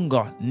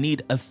longer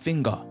need a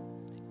finger,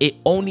 it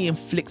only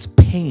inflicts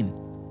pain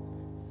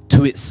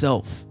to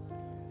itself.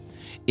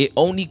 It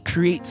only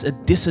creates a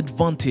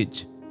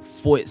disadvantage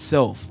for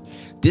itself.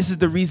 This is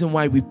the reason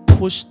why we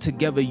push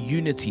together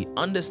unity,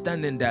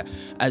 understanding that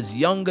as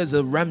young as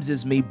a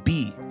Ramses may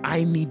be,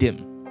 I need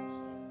him.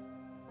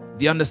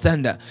 Do you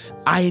understand that?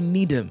 I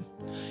need him.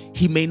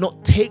 He may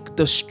not take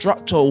the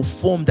structural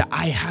form that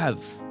I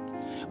have,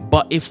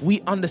 but if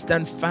we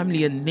understand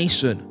family and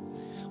nation,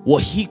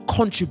 what he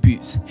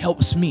contributes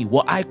helps me.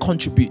 What I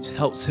contribute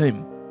helps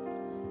him.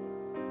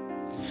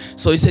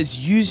 So he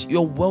says, use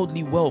your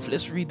worldly wealth.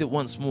 Let's read it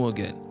once more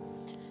again.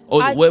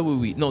 Oh, where were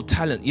we? No,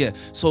 talent. Yeah.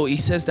 So he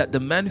says that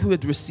the man who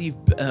had received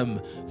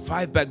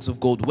 5 bags of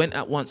gold went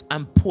at once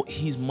and put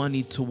his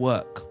money to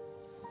work.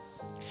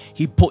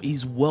 He put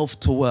his wealth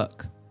to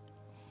work.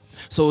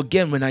 So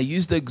again, when I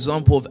use the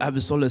example of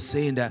Abisola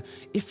saying that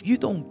if you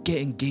don't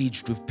get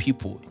engaged with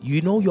people,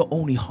 you know you're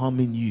only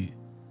harming you.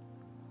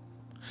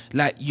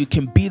 Like, you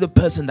can be the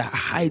person that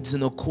hides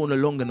in a corner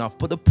long enough.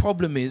 But the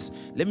problem is,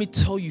 let me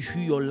tell you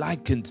who you're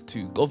likened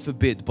to. God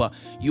forbid, but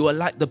you are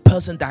like the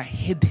person that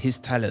hid his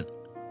talent.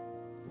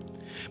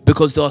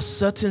 Because there are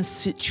certain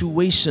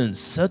situations,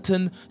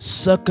 certain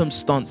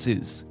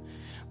circumstances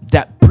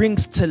that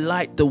brings to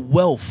light the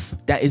wealth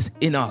that is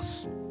in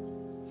us.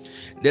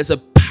 There's a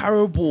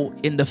parable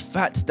in the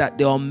fact that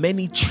there are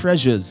many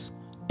treasures,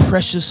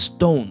 precious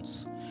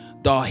stones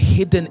that are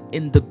hidden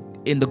in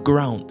the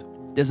ground.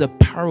 There's a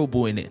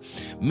parable in it,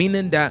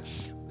 meaning that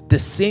the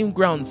same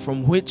ground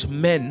from which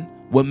men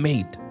were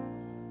made.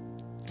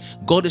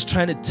 God is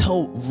trying to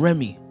tell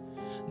Remy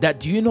that,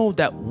 do you know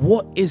that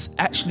what is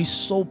actually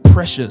so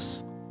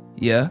precious,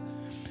 yeah,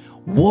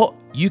 what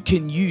you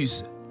can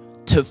use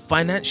to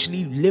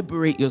financially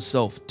liberate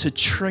yourself, to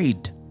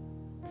trade,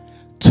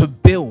 to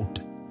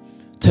build,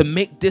 to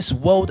make this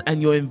world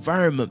and your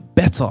environment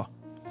better,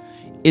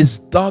 is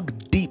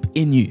dug deep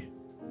in you.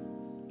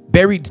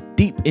 Buried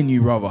deep in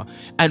you, rather.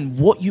 And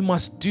what you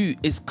must do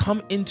is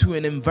come into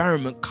an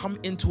environment, come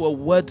into a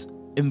word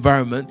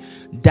environment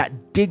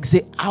that digs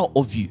it out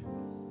of you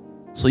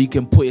so you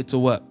can put it to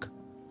work.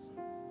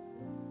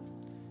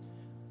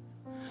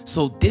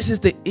 So this is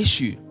the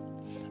issue.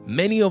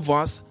 Many of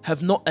us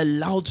have not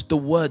allowed the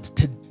word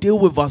to deal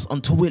with us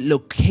until it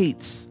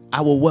locates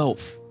our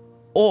wealth.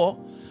 Or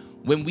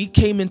when we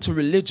came into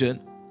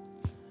religion,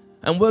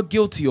 and we're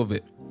guilty of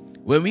it,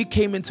 when we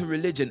came into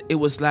religion, it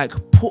was like,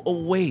 put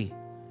away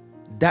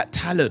that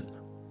talent.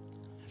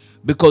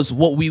 Because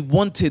what we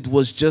wanted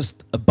was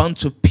just a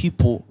bunch of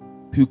people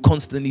who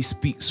constantly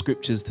speak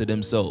scriptures to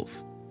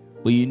themselves.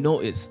 But you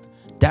noticed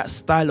that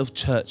style of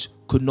church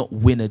could not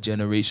win a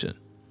generation.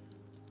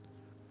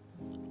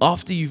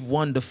 After you've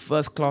won the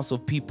first class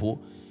of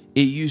people,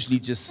 it usually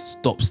just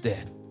stops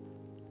there.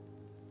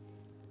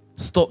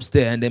 Stops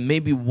there, and then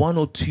maybe 1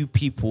 or 2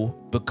 people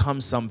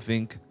become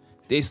something.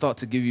 They start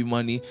to give you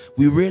money.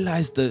 We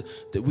realize the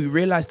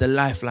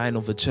lifeline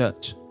of a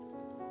church.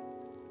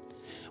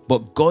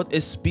 But God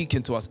is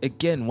speaking to us.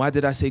 Again, why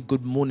did I say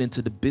good morning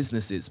to the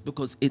businesses?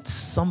 Because it's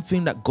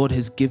something that God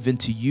has given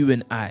to you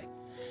and I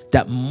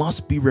that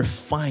must be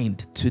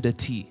refined to the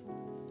T.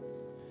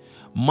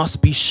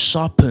 Must be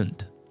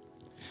sharpened.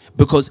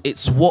 Because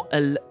it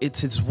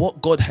is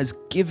what God has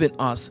given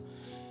us.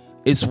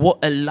 It's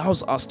what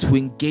allows us to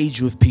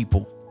engage with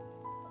people.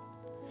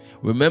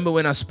 Remember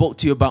when I spoke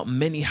to you about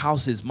many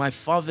houses? My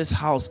Father's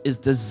house is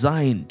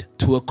designed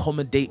to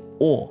accommodate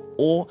all.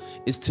 All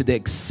is to the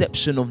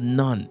exception of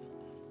none.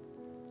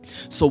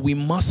 So we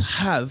must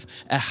have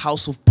a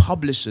house of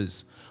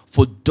publishers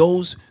for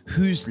those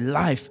whose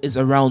life is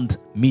around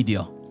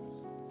media.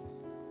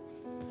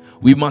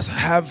 We must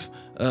have,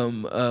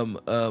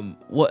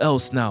 what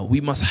else now?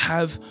 We must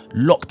have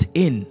Locked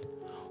In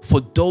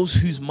for those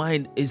whose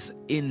mind is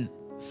in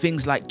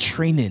things like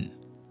training.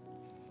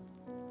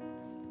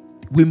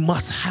 We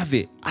must have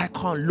it. I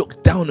can't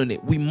look down on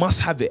it. We must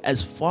have it.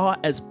 As far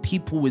as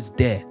people is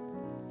there,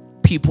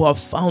 people are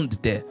found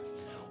there,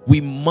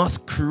 we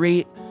must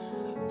create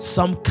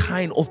some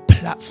kind of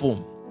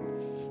platform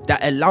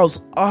that allows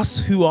us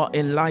who are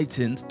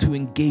enlightened to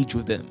engage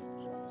with them.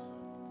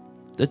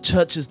 The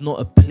church is not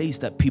a place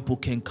that people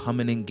can come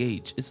and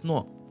engage. It's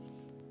not.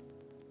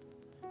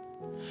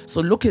 So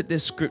look at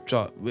this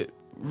scripture.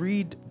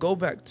 Go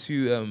back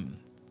to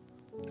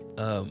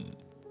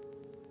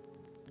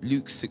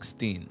Luke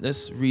 16.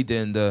 Let's read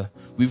in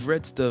we've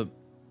read the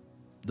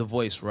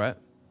voice, right?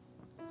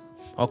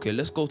 Okay,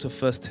 let's go to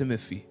 1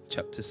 Timothy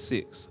chapter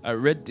 6. I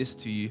read this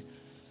to you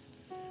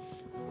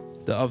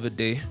the other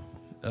day.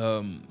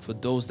 For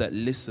those that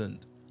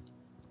listened,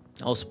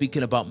 I was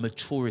speaking about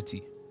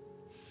maturity.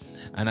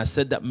 And I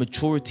said that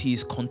maturity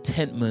is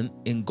contentment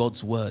in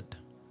God's word.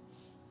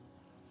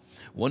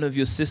 One of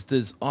your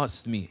sisters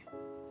asked me,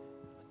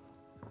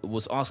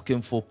 was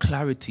asking for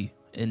clarity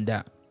in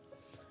that.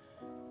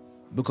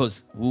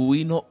 Because will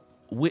we not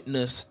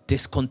witness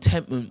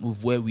discontentment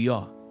with where we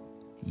are?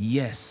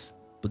 Yes,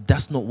 but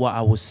that's not what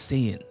I was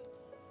saying.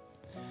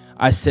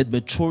 I said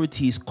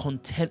maturity is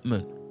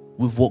contentment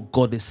with what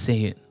God is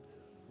saying.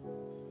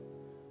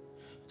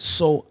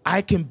 So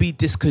I can be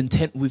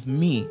discontent with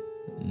me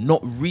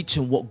not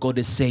reaching what God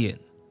is saying.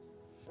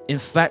 In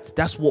fact,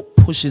 that's what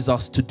pushes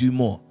us to do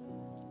more.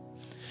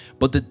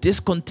 But the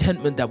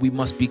discontentment that we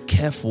must be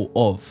careful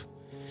of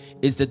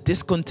is the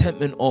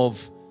discontentment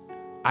of,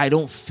 I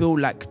don't feel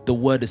like the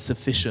word is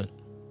sufficient.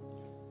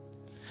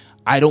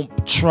 I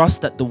don't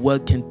trust that the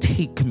word can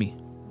take me.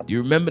 Do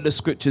you remember the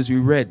scriptures we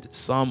read?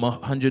 Psalm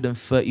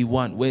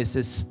 131, where it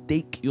says,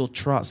 stake your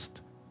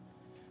trust.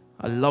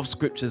 I love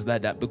scriptures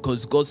like that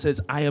because God says,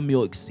 I am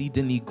your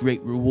exceedingly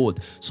great reward.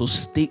 So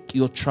stake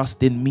your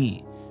trust in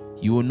me.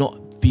 You will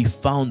not be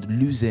found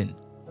losing.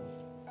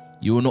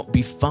 You will not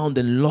be found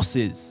in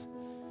losses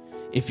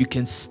if you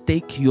can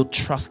stake your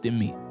trust in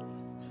me.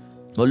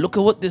 But look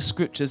at what this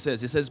scripture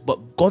says. It says,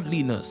 but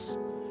godliness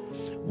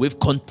with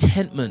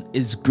contentment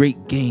is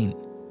great gain.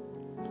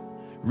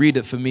 Read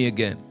it for me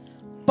again.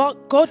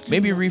 But godliness.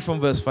 Maybe read from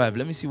verse 5.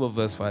 Let me see what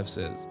verse 5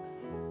 says.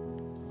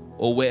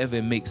 Or wherever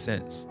it makes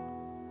sense.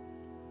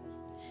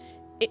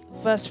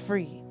 Verse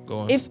 3. Go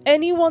on. If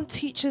anyone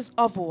teaches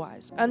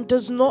otherwise and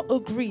does not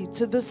agree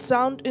to the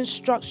sound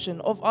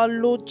instruction of our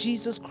Lord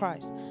Jesus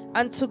Christ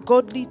and to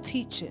godly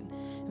teaching,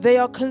 they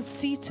are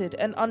conceited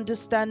and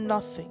understand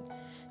nothing.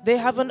 They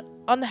have an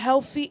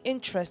unhealthy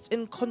interest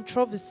in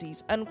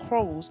controversies and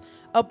quarrels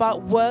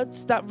about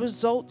words that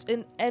result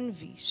in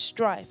envy,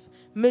 strife,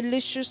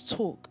 malicious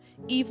talk,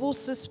 evil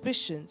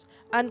suspicions,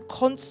 and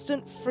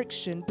constant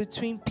friction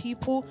between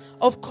people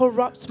of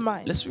corrupt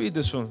minds. Let's read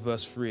this from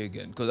verse 3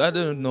 again, because I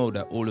didn't know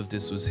that all of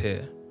this was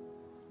here.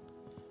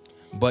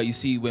 But you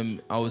see,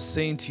 when I was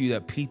saying to you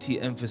that PT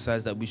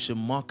emphasized that we should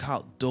mark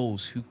out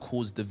those who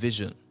cause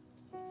division.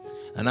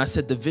 And I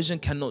said division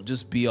cannot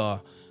just be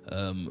our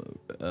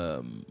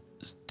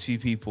two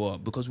people,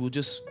 because we'll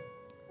just,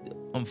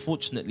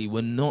 unfortunately,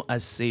 we're not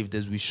as saved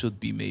as we should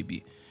be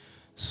maybe.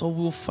 So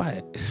we'll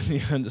fight.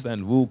 You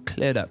understand? We'll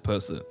clear that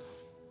person.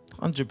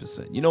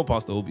 100%. You know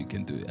Pastor Obi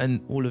can do it.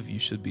 And all of you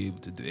should be able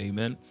to do it.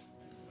 Amen.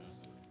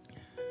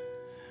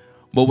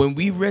 But when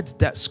we read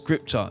that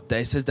scripture that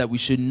it says that we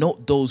should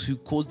note those who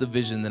cause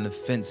division and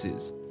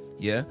offenses,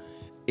 yeah,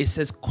 it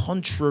says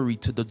contrary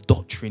to the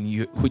doctrine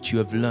which you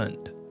have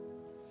learned.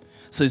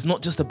 So it's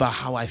not just about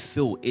how I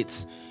feel.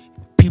 It's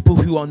people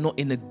who are not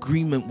in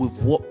agreement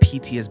with what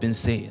PT has been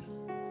saying.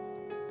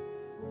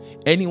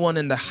 Anyone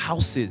in the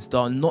houses that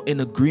are not in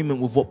agreement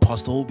with what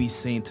Pastor Obi is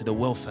saying to the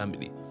Well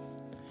family,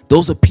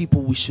 those are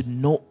people we should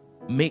not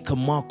make a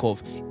mark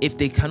of. If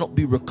they cannot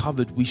be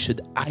recovered, we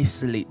should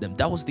isolate them.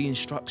 That was the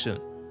instruction.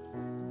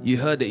 You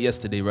heard it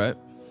yesterday, right?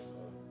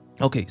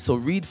 Okay, so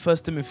read 1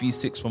 Timothy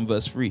 6 from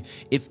verse 3.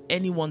 If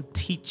anyone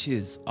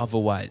teaches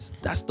otherwise,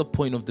 that's the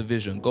point of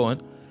division. Go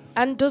on.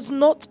 And does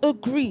not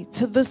agree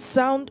to the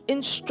sound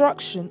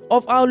instruction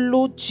of our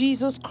Lord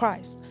Jesus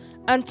Christ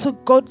and to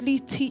godly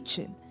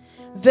teaching,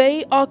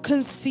 they are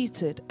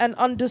conceited and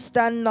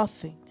understand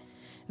nothing.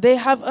 They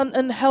have an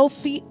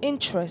unhealthy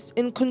interest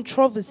in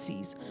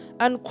controversies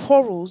and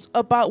quarrels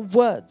about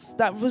words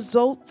that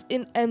result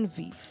in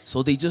envy.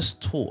 So they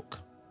just talk.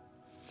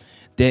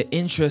 Their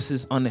interest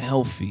is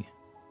unhealthy.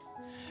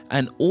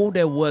 And all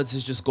their words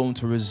is just going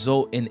to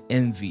result in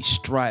envy,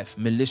 strife,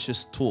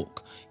 malicious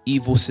talk,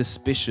 evil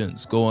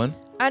suspicions. Go on.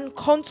 And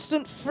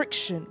constant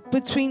friction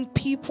between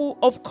people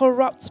of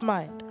corrupt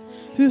mind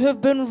who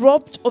have been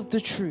robbed of the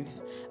truth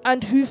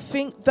and who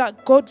think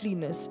that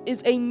godliness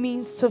is a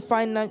means to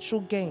financial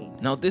gain.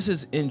 Now this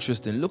is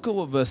interesting. Look at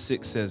what verse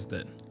 6 says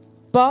then.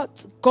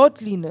 But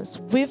godliness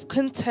with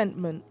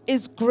contentment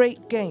is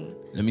great gain.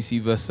 Let me see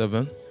verse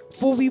 7.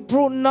 For we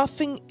brought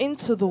nothing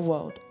into the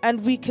world,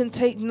 and we can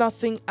take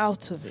nothing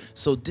out of it.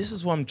 So this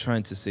is what I'm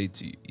trying to say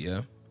to you,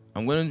 yeah?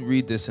 I'm going to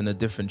read this in a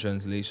different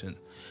translation.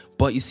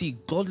 But you see,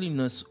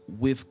 godliness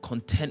with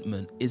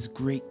contentment is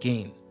great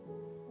gain.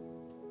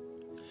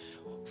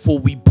 For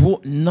we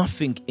brought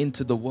nothing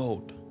into the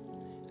world,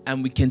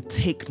 and we can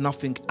take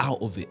nothing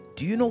out of it.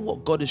 Do you know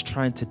what God is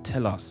trying to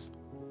tell us?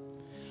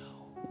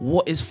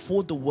 What is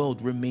for the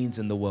world remains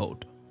in the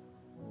world.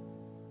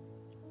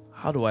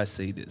 How do I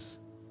say this?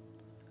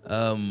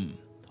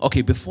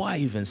 Okay, before I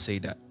even say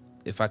that,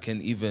 if I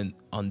can even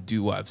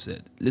undo what I've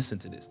said, listen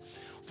to this.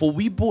 For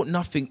we brought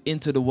nothing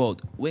into the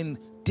world. When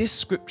this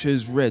scripture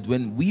is read,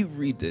 when we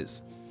read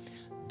this,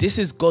 this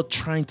is God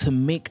trying to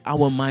make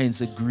our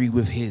minds agree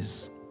with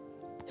his.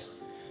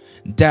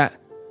 That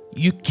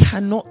you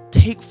cannot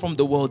take from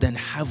the world and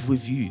have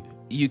with you.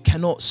 You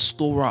cannot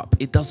store up.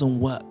 It doesn't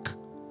work.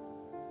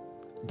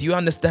 Do you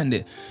understand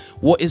it?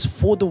 What is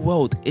for the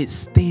world, it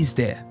stays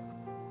there.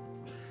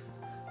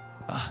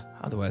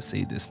 How do I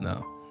say this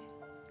now?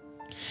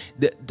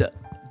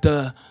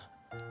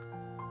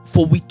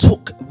 For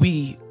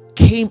we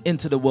came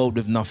into the world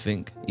with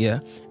nothing, yeah,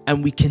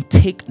 and we can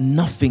take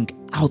nothing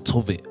out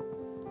of it.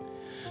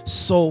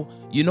 So,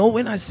 you know,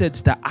 when I said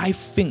that I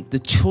think the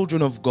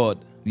children of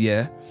God,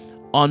 yeah,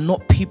 are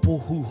not people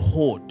who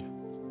hoard,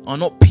 are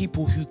not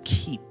people who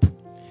keep,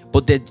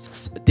 but they're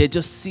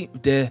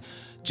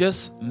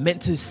just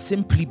meant to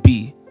simply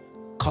be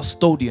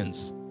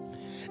custodians.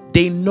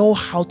 They know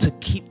how to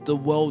keep the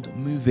world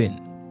moving.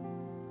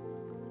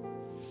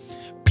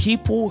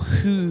 People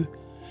who,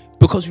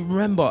 because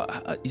remember,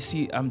 you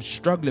see, I'm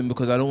struggling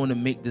because I don't want to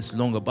make this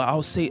longer, but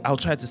I'll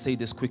try to say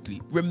this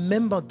quickly.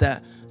 Remember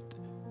that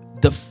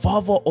the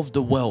father of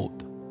the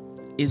world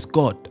is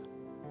God.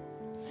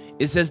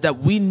 It says that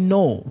we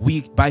know,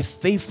 by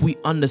faith we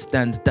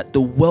understand that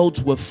the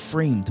worlds were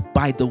framed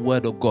by the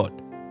word of God.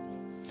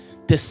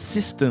 The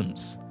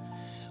systems,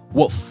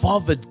 what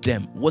fathered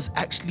them was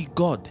actually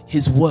God,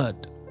 his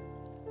word.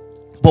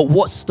 But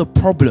what's the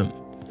problem?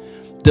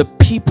 The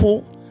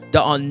people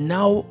that are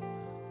now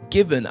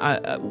given,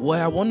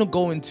 where I want to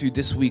go into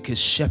this week is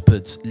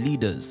shepherds,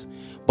 leaders.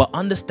 But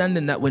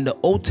understanding that when the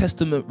Old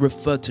Testament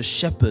referred to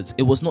shepherds,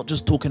 it was not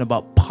just talking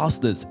about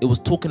pastors. It was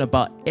talking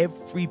about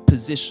every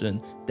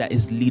position that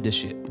is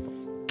leadership.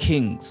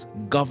 Kings,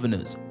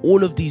 governors,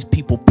 all of these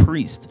people,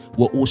 priests,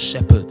 were all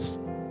shepherds.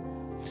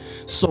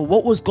 So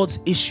what was God's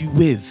issue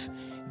with?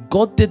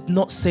 God did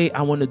not say,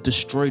 I want to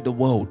destroy the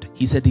world.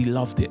 He said he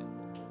loved it.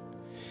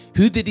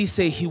 Who did he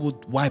say he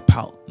would wipe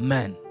out?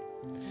 Man.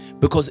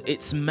 Because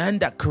it's man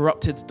that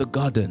corrupted the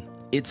garden.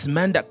 It's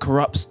man that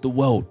corrupts the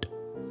world.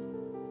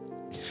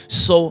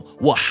 So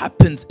what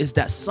happens is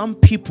that some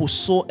people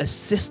saw a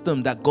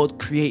system that God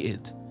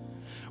created.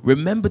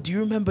 Do you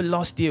remember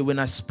last year when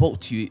I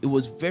spoke to you? It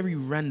was very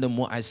random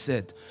what I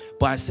said.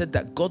 But I said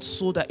that God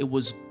saw that it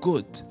was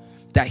good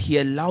that he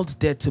allowed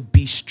there to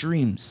be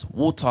streams,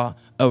 water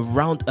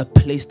around a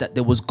place that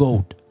there was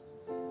gold.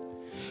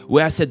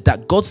 Where I said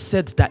that God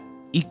said that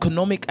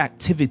economic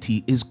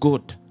activity is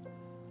good.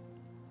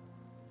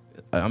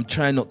 I'm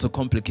trying not to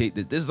complicate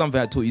this. This is something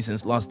I told you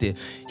since last year.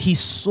 He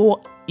saw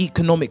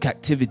economic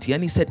activity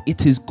and he said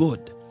it is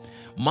good.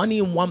 Money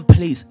in one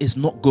place is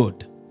not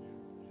good.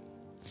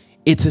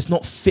 It is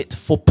not fit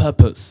for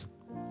purpose.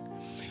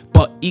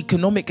 But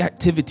economic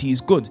activity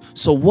is good.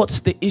 So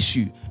what's the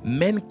issue?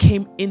 Men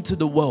came into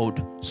the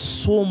world,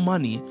 saw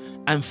money,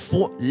 and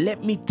thought,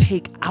 let me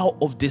take out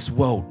of this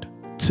world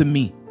to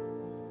me.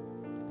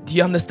 Do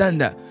you understand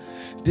that?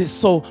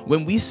 So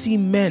when we see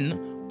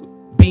men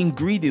being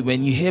greedy,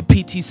 when you hear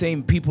PT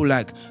saying people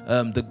like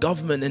the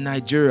government in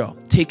Nigeria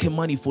taking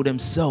money for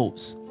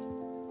themselves,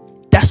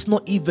 that's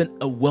not even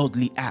a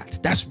worldly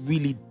act. That's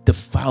really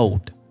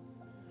defiled.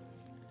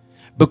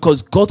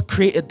 Because God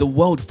created the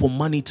world for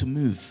money to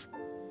move,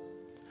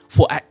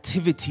 for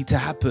activity to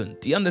happen.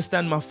 Do you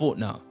understand my thought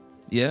now?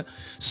 Yeah.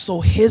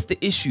 So here's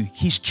the issue.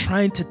 He's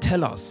trying to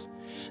tell us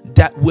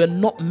that we're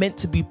not meant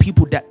to be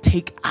people that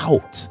take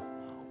out.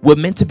 We're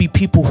meant to be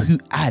people who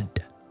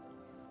add.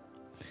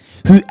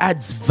 Who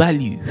adds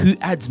value, who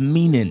adds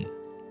meaning.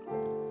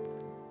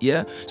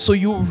 Yeah. So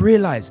you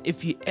realize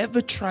if you ever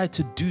try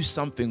to do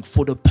something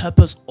for the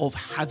purpose of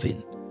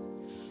having,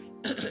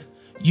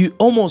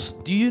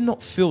 do you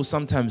not feel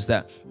sometimes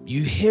that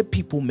you hear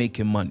people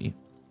making money?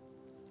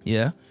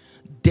 Yeah.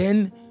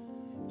 Then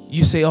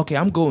you say, okay,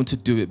 I'm going to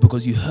do it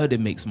because you heard it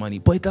makes money,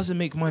 but it doesn't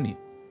make money.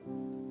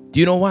 Do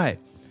you know why?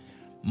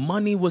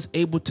 Money was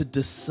able to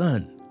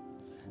discern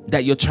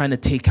that you're trying to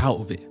take out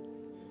of it.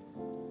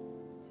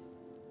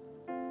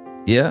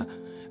 Yeah.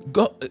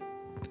 God,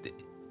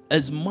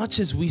 as much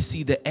as we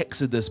see the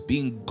Exodus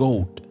being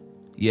gold,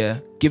 yeah,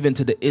 given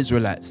to the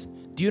Israelites,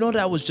 do you know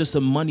that was just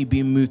a money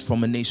being moved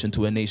from a nation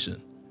to a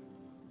nation?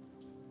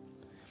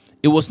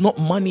 It was not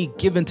money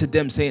given to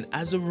them saying,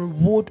 as a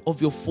reward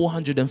of your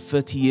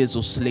 430 years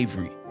of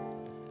slavery,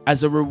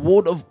 as a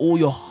reward of all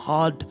your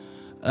hard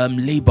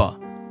labor,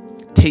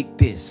 take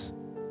this.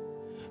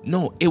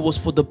 No, it was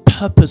for the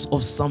purpose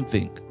of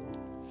something.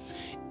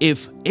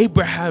 If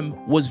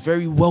Abraham was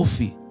very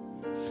wealthy,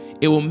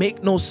 it will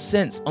make no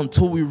sense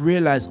until we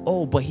realize,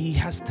 oh, but he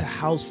has to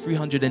house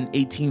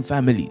 318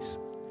 families.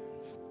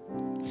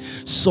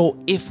 So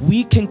if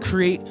we can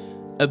create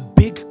a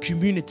big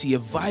community, a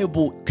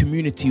viable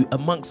community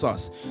amongst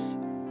us,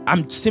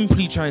 I'm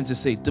simply trying to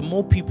say, the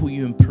more people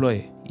you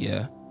employ,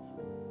 yeah,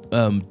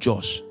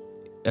 Josh,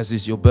 as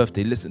is your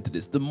birthday, listen to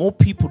this. The more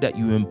people that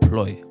you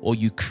employ or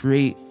you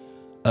create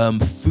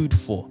food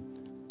for,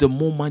 the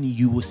more money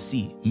you will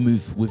see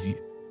move with you.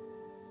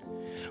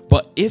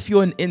 But if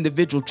you're an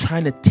individual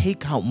trying to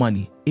take out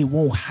money, it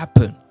won't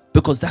happen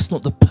because that's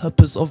not the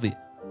purpose of it.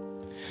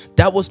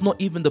 That was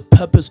not even the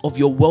purpose of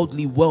your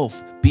worldly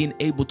wealth being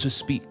able to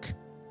speak.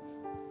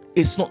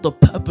 It's not the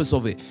purpose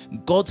of it.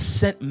 God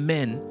sent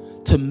men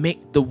to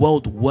make the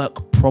world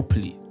work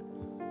properly.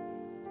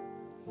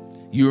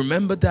 You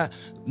remember that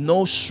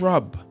no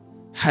shrub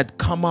had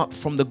come up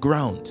from the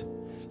ground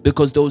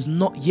because there was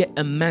not yet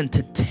a man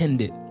to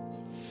tend it.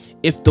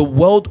 If the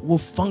world will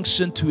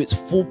function to its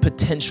full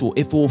potential,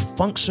 if it will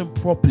function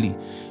properly,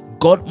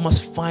 God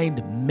must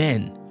find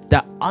men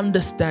that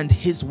understand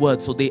his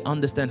word so they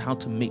understand how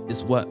to make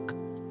this work.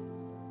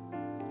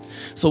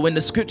 So when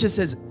the scripture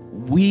says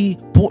we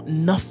brought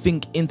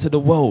nothing into the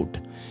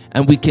world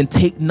and we can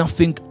take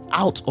nothing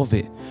out of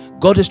it,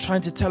 God is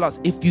trying to tell us,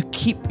 if you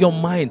keep your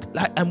mind,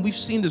 and we've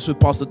seen this with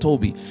Pastor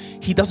Toby,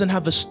 he doesn't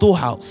have a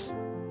storehouse.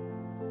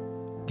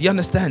 Do you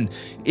understand?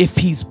 If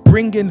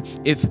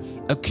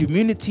a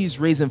community is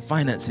raising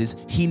finances,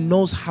 he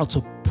knows how to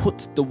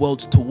put the world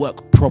to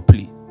work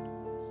properly.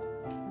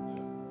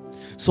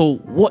 So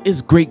what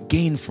is great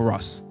gain for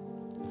us?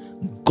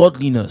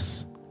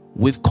 Godliness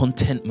with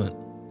contentment.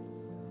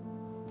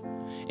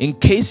 In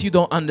case you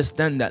don't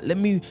understand that,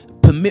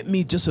 permit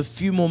me just a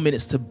few more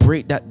minutes to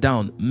break that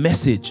down.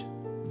 Message,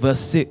 Verse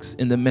 6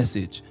 in the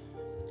Message.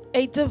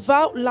 A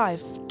devout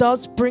life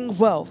does bring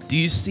wealth. Do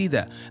you see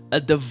that? A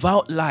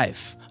devout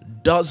life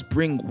does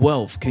bring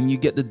wealth. Can you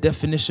get the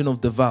definition of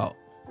devout?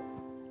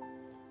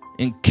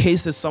 In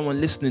case there's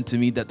someone listening to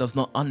me that does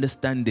not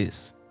understand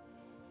this.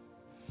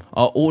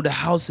 Are all the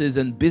houses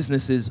and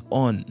businesses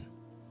on?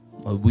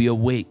 Are we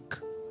awake?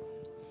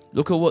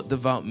 Look at what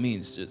devout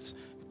means. Just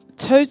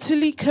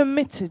Totally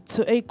committed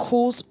to a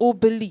cause or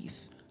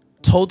belief.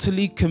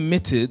 totally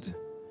committed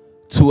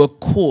to a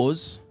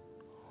cause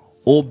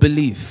or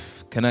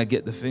belief. Can I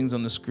get the things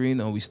on the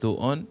screen? Are we still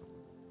on?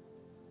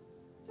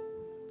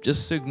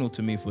 Just signal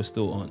to me if we're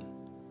still on.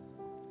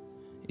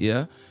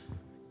 Yeah?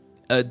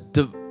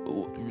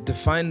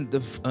 Define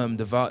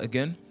devout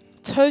again.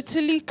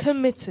 Totally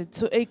committed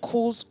to a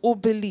cause or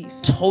belief.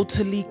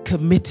 Totally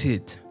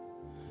committed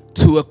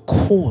to a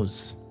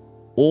cause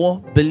or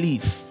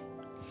belief.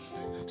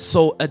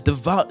 So a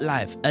devout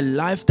life, a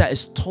life that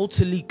is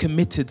totally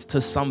committed to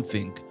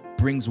something,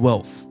 brings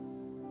wealth.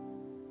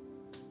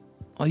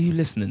 Are you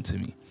listening to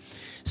me?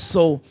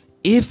 So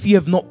if you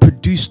have not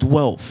produced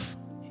wealth,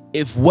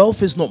 if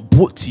wealth is not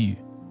brought to you,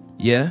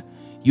 yeah,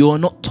 you are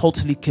not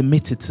totally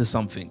committed to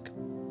something.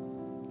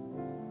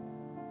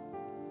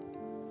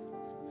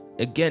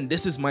 Again,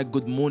 this is my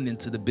good morning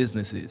to the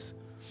businesses.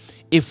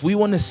 If we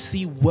want to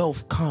see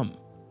wealth come,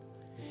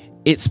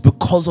 it's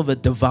because of a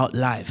devout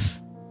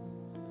life.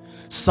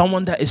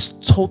 Someone that is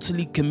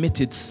totally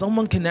committed.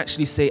 Someone can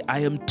actually say, I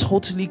am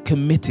totally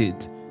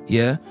committed,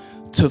 yeah,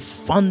 to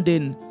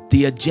funding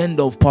the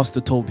agenda of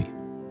Pastor Toby.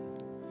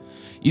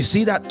 You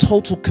see that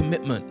total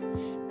commitment?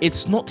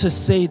 It's not to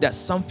say that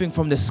something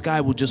from the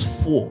sky will just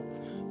fall.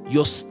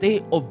 Your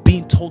state of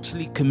being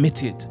totally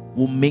committed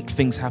will make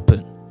things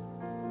happen.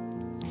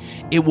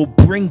 It will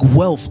bring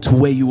wealth to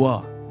where you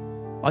are.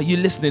 Are you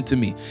listening to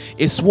me?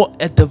 It's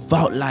what a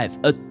devout life,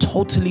 a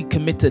totally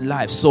committed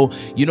life. So,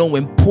 you know,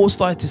 when Paul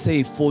started to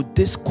say, for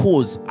this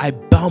cause, I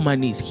bow my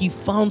knees, he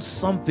found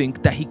something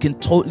that he can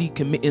totally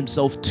commit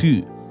himself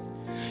to.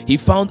 He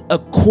found a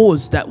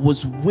cause that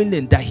was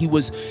willing, that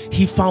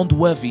he found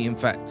worthy, in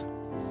fact.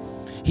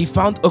 He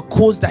found a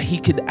cause that he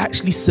could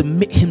actually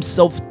submit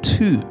himself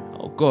to.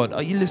 Oh God,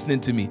 are you listening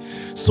to me?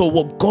 So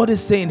what God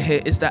is saying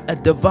here is that a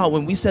devout,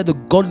 when we said the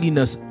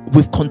godliness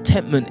with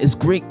contentment is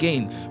great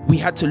gain, we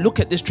had to look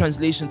at this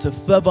translation to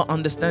further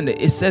understand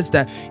it. It says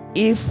that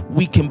if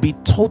we can be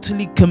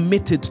totally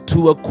committed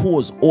to a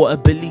cause or a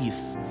belief,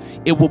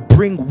 it will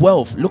bring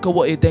wealth. Look at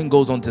what it then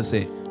goes on to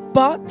say.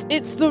 But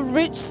it's the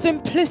rich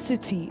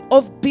simplicity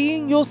of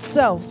being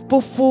yourself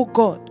before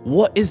God.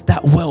 What is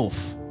that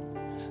wealth?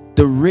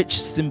 The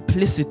rich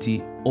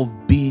simplicity of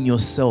being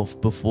yourself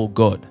before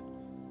God.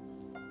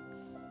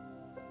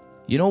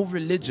 You know,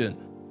 religion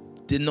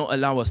did not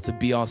allow us to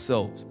be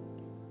ourselves.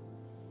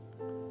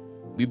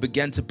 We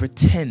began to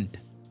pretend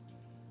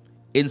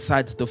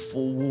inside the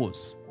four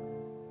walls.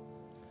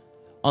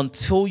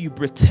 Until you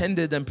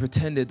pretended and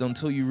pretended,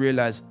 until you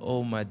realize,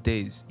 oh my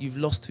days, you've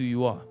lost who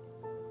you are.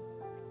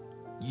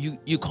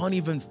 You can't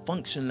even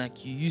function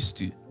like you used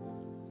to.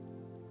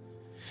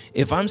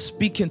 If I'm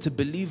speaking to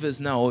believers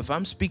now, or if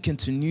I'm speaking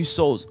to new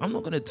souls, I'm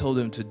not going to tell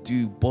them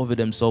to bother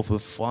themselves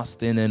with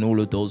fasting and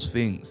all of those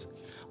things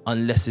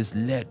unless it's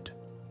led.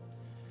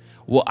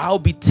 What I'll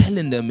be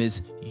telling them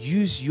is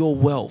use your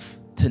wealth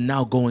to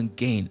now go and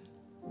gain.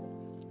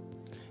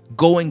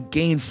 Go and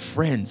gain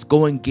friends.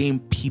 Go and gain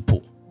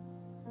people.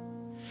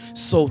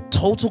 So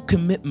total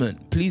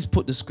commitment. Please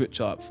put the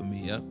scripture up for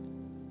me, yeah?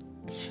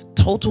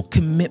 Total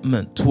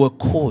commitment to a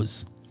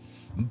cause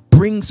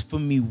brings for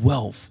me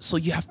wealth. So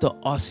you have to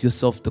ask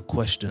yourself the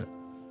question.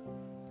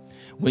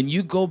 When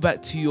you go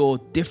back to your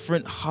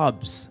different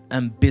hubs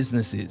and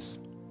businesses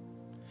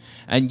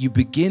and you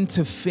begin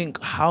to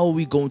think, how are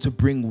we going to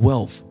bring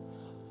wealth?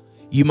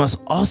 You must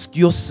ask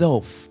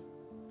yourself,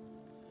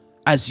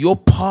 as your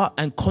part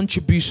and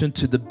contribution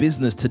to the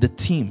business, to the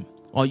team,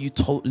 are you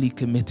totally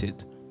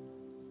committed?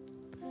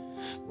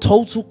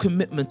 Total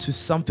commitment to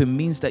something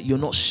means that you're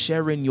not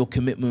sharing your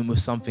commitment with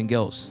something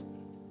else.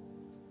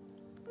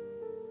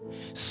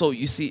 So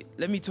you see,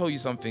 let me tell you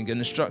something. An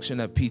instruction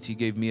that PT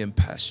gave me and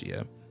Pash,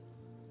 yeah,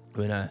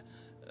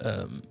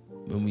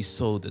 when we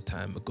sold a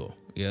time ago,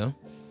 yeah.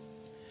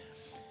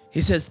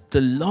 He says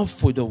the love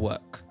for the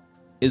work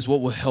is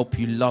what will help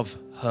you love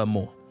her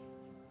more.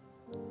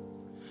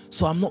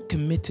 So I'm not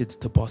committed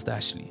to Pastor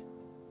Ashley.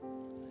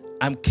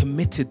 I'm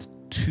committed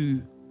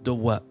to the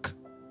work.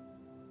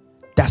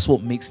 That's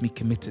what makes me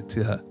committed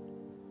to her.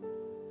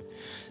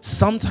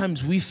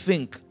 Sometimes we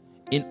think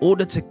in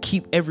order to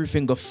keep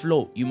everything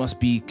afloat, you must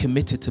be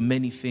committed to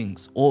many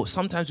things. Or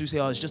sometimes we say,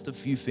 oh, it's just a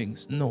few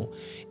things. No,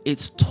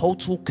 it's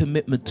total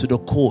commitment to the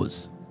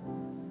cause.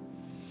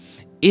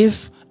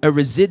 If a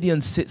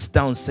Residian sits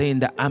down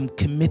saying that I'm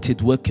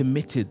committed, we're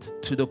committed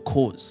to the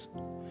cause,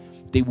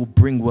 they will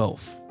bring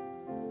wealth.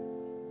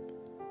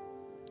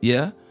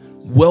 Yeah?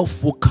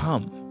 Wealth will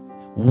come.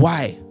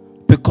 Why?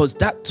 Because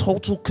that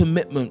total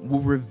commitment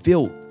will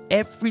reveal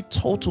every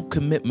total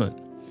commitment.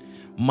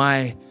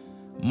 My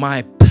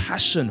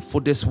passion for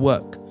this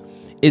work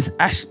is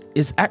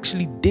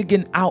actually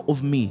digging out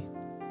of me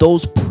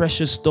those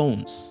precious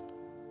stones.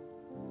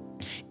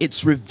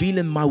 It's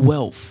revealing my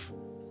wealth.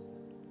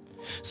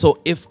 So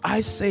if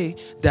I say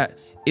that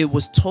it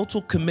was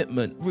total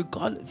commitment,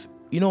 regardless,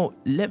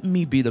 let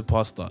me be the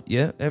pastor.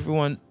 Yeah,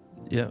 everyone.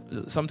 Yeah,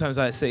 sometimes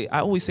I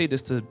always say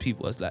this to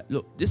people. It's like,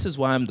 look, this is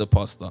why I'm the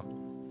pastor.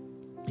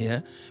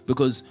 Yeah,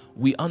 because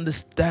we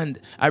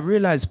understand. I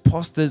realize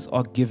pastors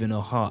are given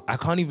a heart. I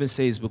can't even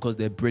say it's because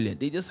they're brilliant.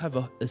 They just have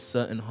a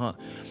certain heart.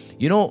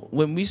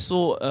 When we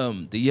saw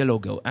the yellow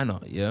girl,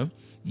 Anna, yeah,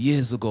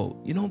 years ago,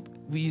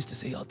 we used to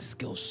say, oh, this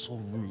girl's so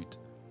rude.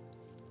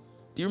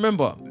 Do you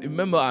remember?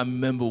 I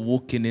remember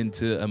walking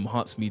into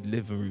Heartsmead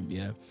living room,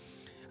 yeah,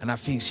 and I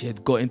think she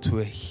had got into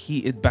a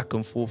heated back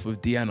and forth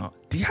with Deanna.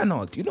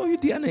 Deanna, do you know who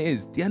Deanna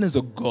is? Deanna's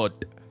a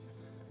god.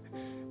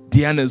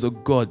 Deanna's a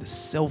god,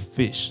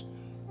 selfish.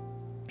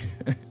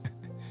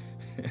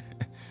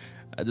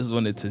 I just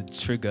wanted to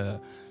trigger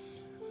her.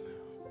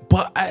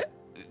 But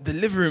the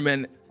living room,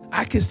 and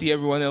I can see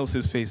everyone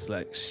else's face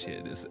like,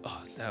 shit,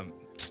 damn.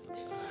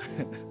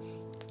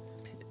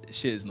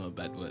 Shit is not a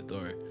bad word,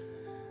 alright.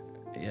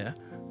 Yeah.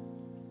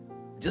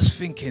 Just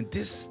thinking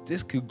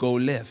this could go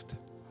left.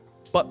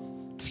 But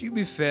to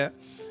be fair,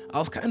 I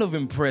was kind of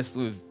impressed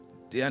with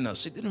Deanna.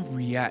 She didn't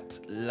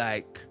react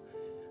like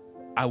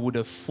I would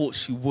have thought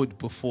she would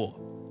before.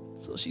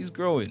 So she's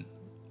growing.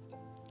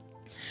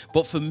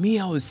 But for me,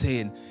 I was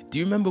saying, do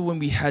you remember when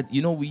we had,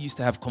 we used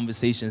to have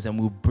conversations and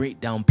we'll break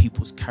down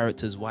people's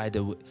characters, why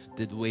they're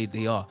the way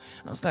they are.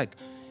 And I was like,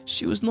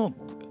 she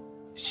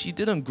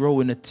didn't grow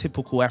in a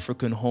typical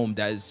African home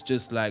that is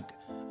just like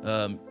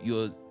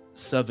your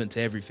servant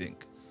to everything.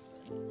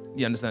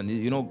 You understand?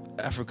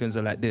 Africans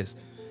are like this.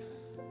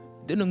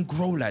 They didn't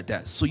grow like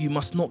that. So you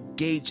must not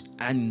gauge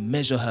and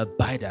measure her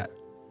by that.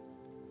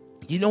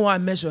 You know what I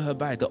measure her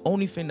by? The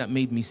only thing that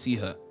made me see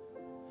her.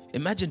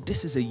 Imagine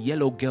this is a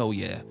yellow girl,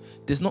 yeah.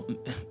 There's not...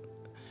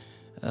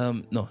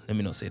 no, let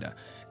me not say that.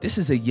 This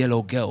is a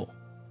yellow girl.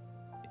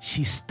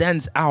 She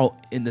stands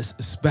out in this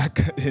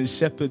back in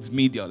Shepherd's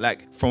Media.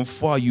 Like, from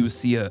far you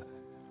see her.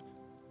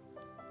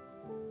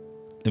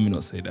 Let me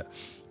not say that.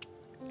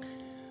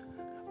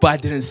 But I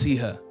didn't see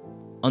her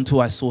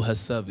until I saw her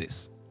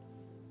service.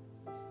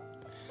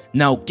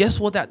 Now, guess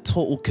what that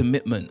total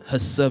commitment, her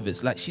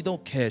service, like she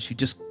don't care. She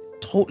just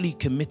totally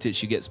committed.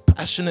 She gets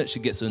passionate. She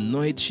gets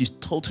annoyed. She's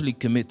totally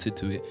committed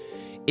to it.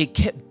 It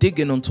kept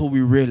digging until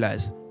we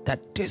realized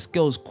that this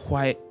girl's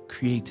quite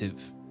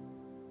creative.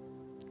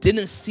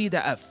 Didn't see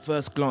that at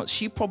first glance.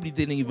 She probably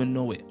didn't even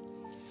know it.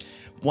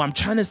 What I'm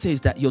trying to say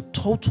is that your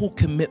total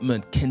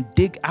commitment can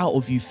dig out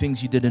of you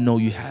things you didn't know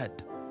you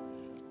had.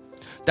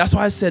 That's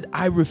why I said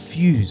I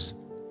refuse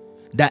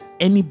that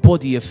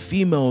anybody, a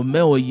female, a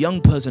male, a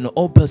young person, an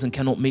old person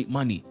cannot make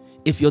money.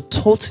 If you're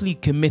totally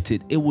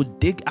committed, it will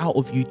dig out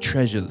of you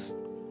treasures.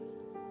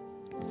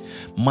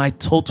 My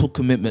total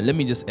commitment, let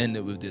me just end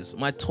it with this.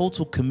 My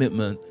total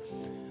commitment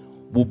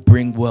will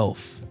bring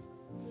wealth.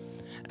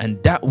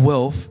 And that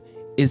wealth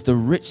is the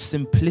rich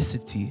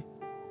simplicity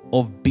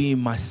of being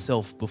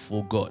myself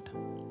before God.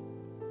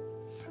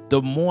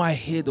 The more I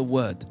hear the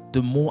word,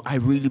 the more I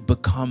really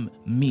become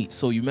me.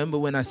 So you remember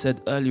when I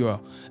said earlier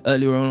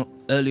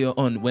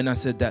on, when I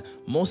said that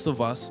most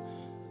of us,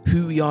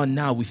 who we are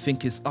now, we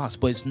think it's us,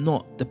 but it's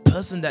not. The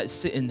person that's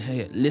sitting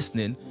here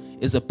listening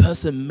is a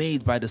person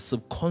made by the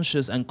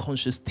subconscious and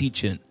conscious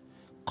teaching,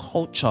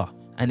 culture,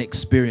 and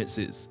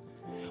experiences.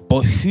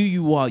 But who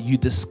you are, you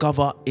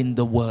discover in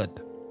the word.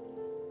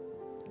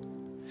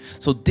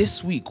 So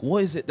this week,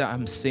 what is it that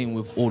I'm saying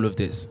with all of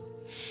this?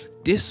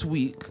 This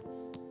week,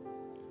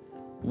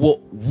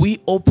 what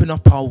we open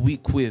up our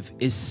week with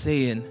is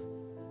saying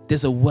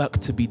there's a work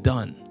to be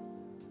done.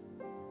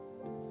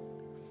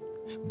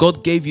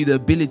 God gave you the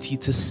ability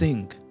to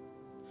sing.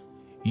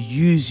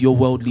 Use your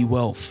worldly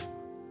wealth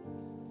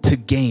to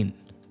gain.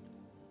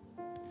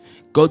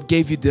 God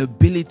gave you the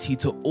ability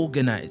to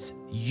organize.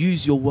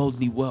 Use your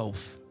worldly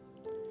wealth.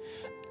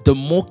 The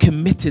more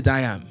committed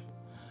I am,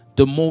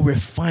 the more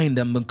refined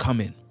I'm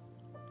becoming.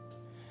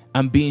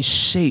 I'm being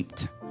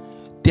shaped.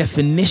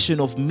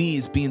 Definition of me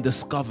is being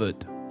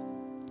discovered.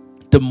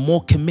 The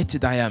more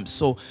committed I am.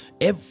 So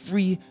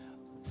every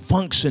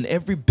function,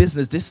 every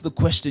business, this is the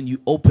question you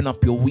open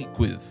up your week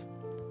with.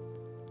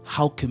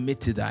 How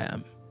committed I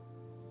am,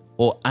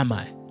 or am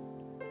I?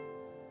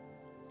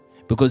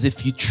 Because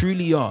if you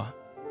truly are,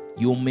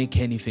 you'll make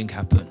anything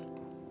happen.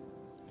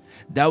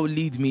 That will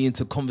lead me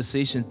into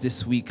conversations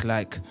this week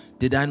like,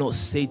 did I not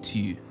say to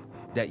you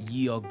that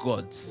ye are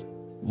gods?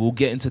 We'll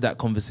get into that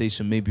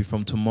conversation maybe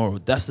from tomorrow.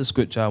 That's the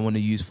scripture I want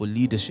to use for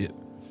leadership.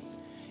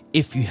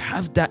 If you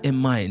have that in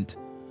mind,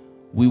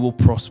 we will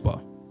prosper.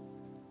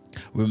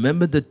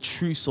 Remember the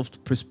truths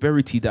of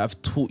prosperity that I've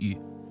taught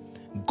you.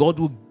 God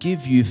will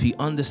give you if he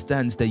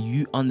understands that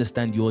you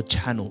understand your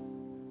channel,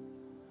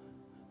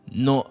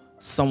 not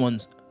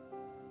someone's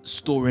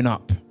storing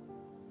up.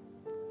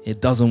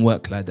 It doesn't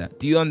work like that.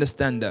 Do you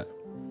understand that?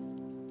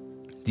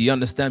 Do you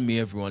understand me,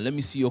 everyone? Let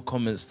me see your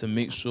comments to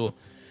make sure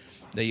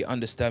that you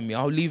understand me.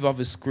 I'll leave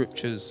other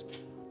scriptures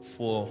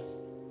for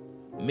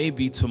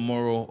maybe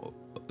tomorrow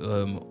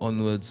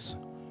onwards,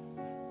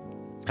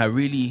 I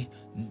really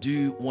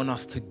do want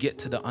us to get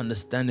to the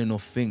understanding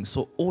of things.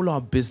 So all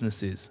our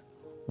businesses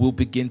will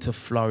begin to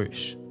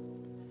flourish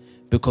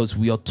because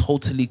we are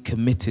totally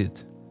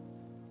committed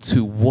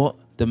to what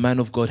the man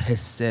of God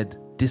has said.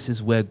 This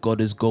is where God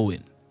is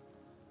going.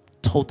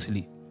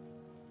 Totally.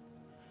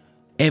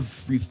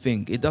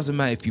 Everything. It doesn't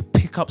matter if you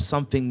pick up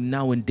something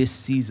now in this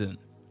season.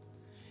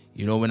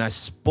 You know, when I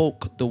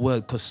spoke the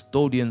word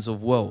custodians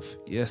of wealth,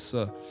 yes,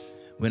 sir.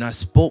 When I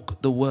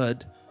spoke the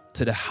word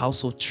to the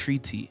house of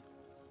treaty,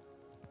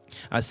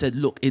 I said,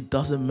 look, it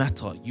doesn't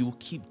matter. You will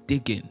keep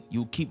digging,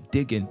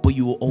 but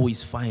you will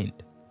always find.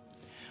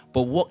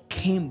 But what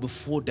came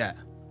before that,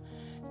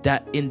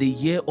 that in the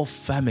year of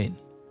famine,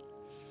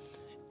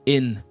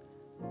 in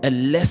a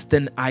less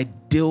than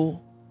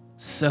ideal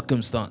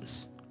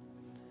circumstance,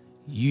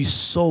 you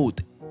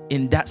sowed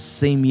in that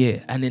same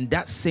year, and in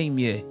that same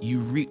year, you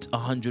reaped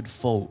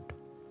 100-fold.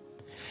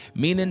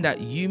 Meaning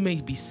that you may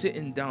be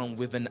sitting down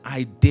with an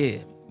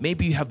idea.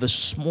 Maybe you have a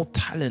small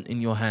talent in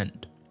your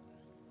hand.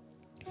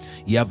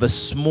 You have a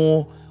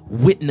small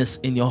witness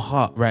in your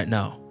heart right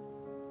now.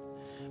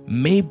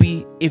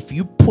 Maybe if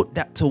you put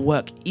that to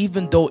work,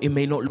 even though it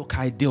may not look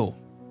ideal,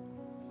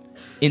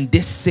 in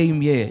this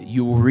same year,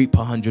 you will reap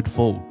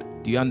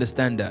 100-fold. Do you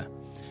understand that?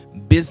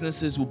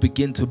 Businesses will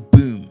begin to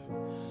boom.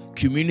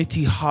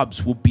 Community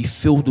hubs will be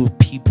filled with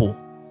people.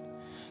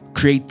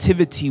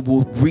 Creativity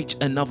will reach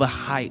another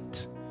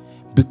height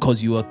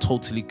because you are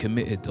totally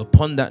committed.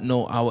 Upon that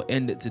note, I will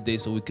end it today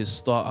so we can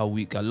start our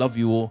week. I love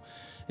you all.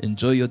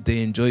 Enjoy your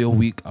day. Enjoy your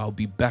week. I'll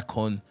be back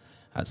on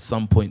at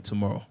some point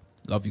tomorrow.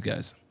 Love you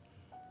guys.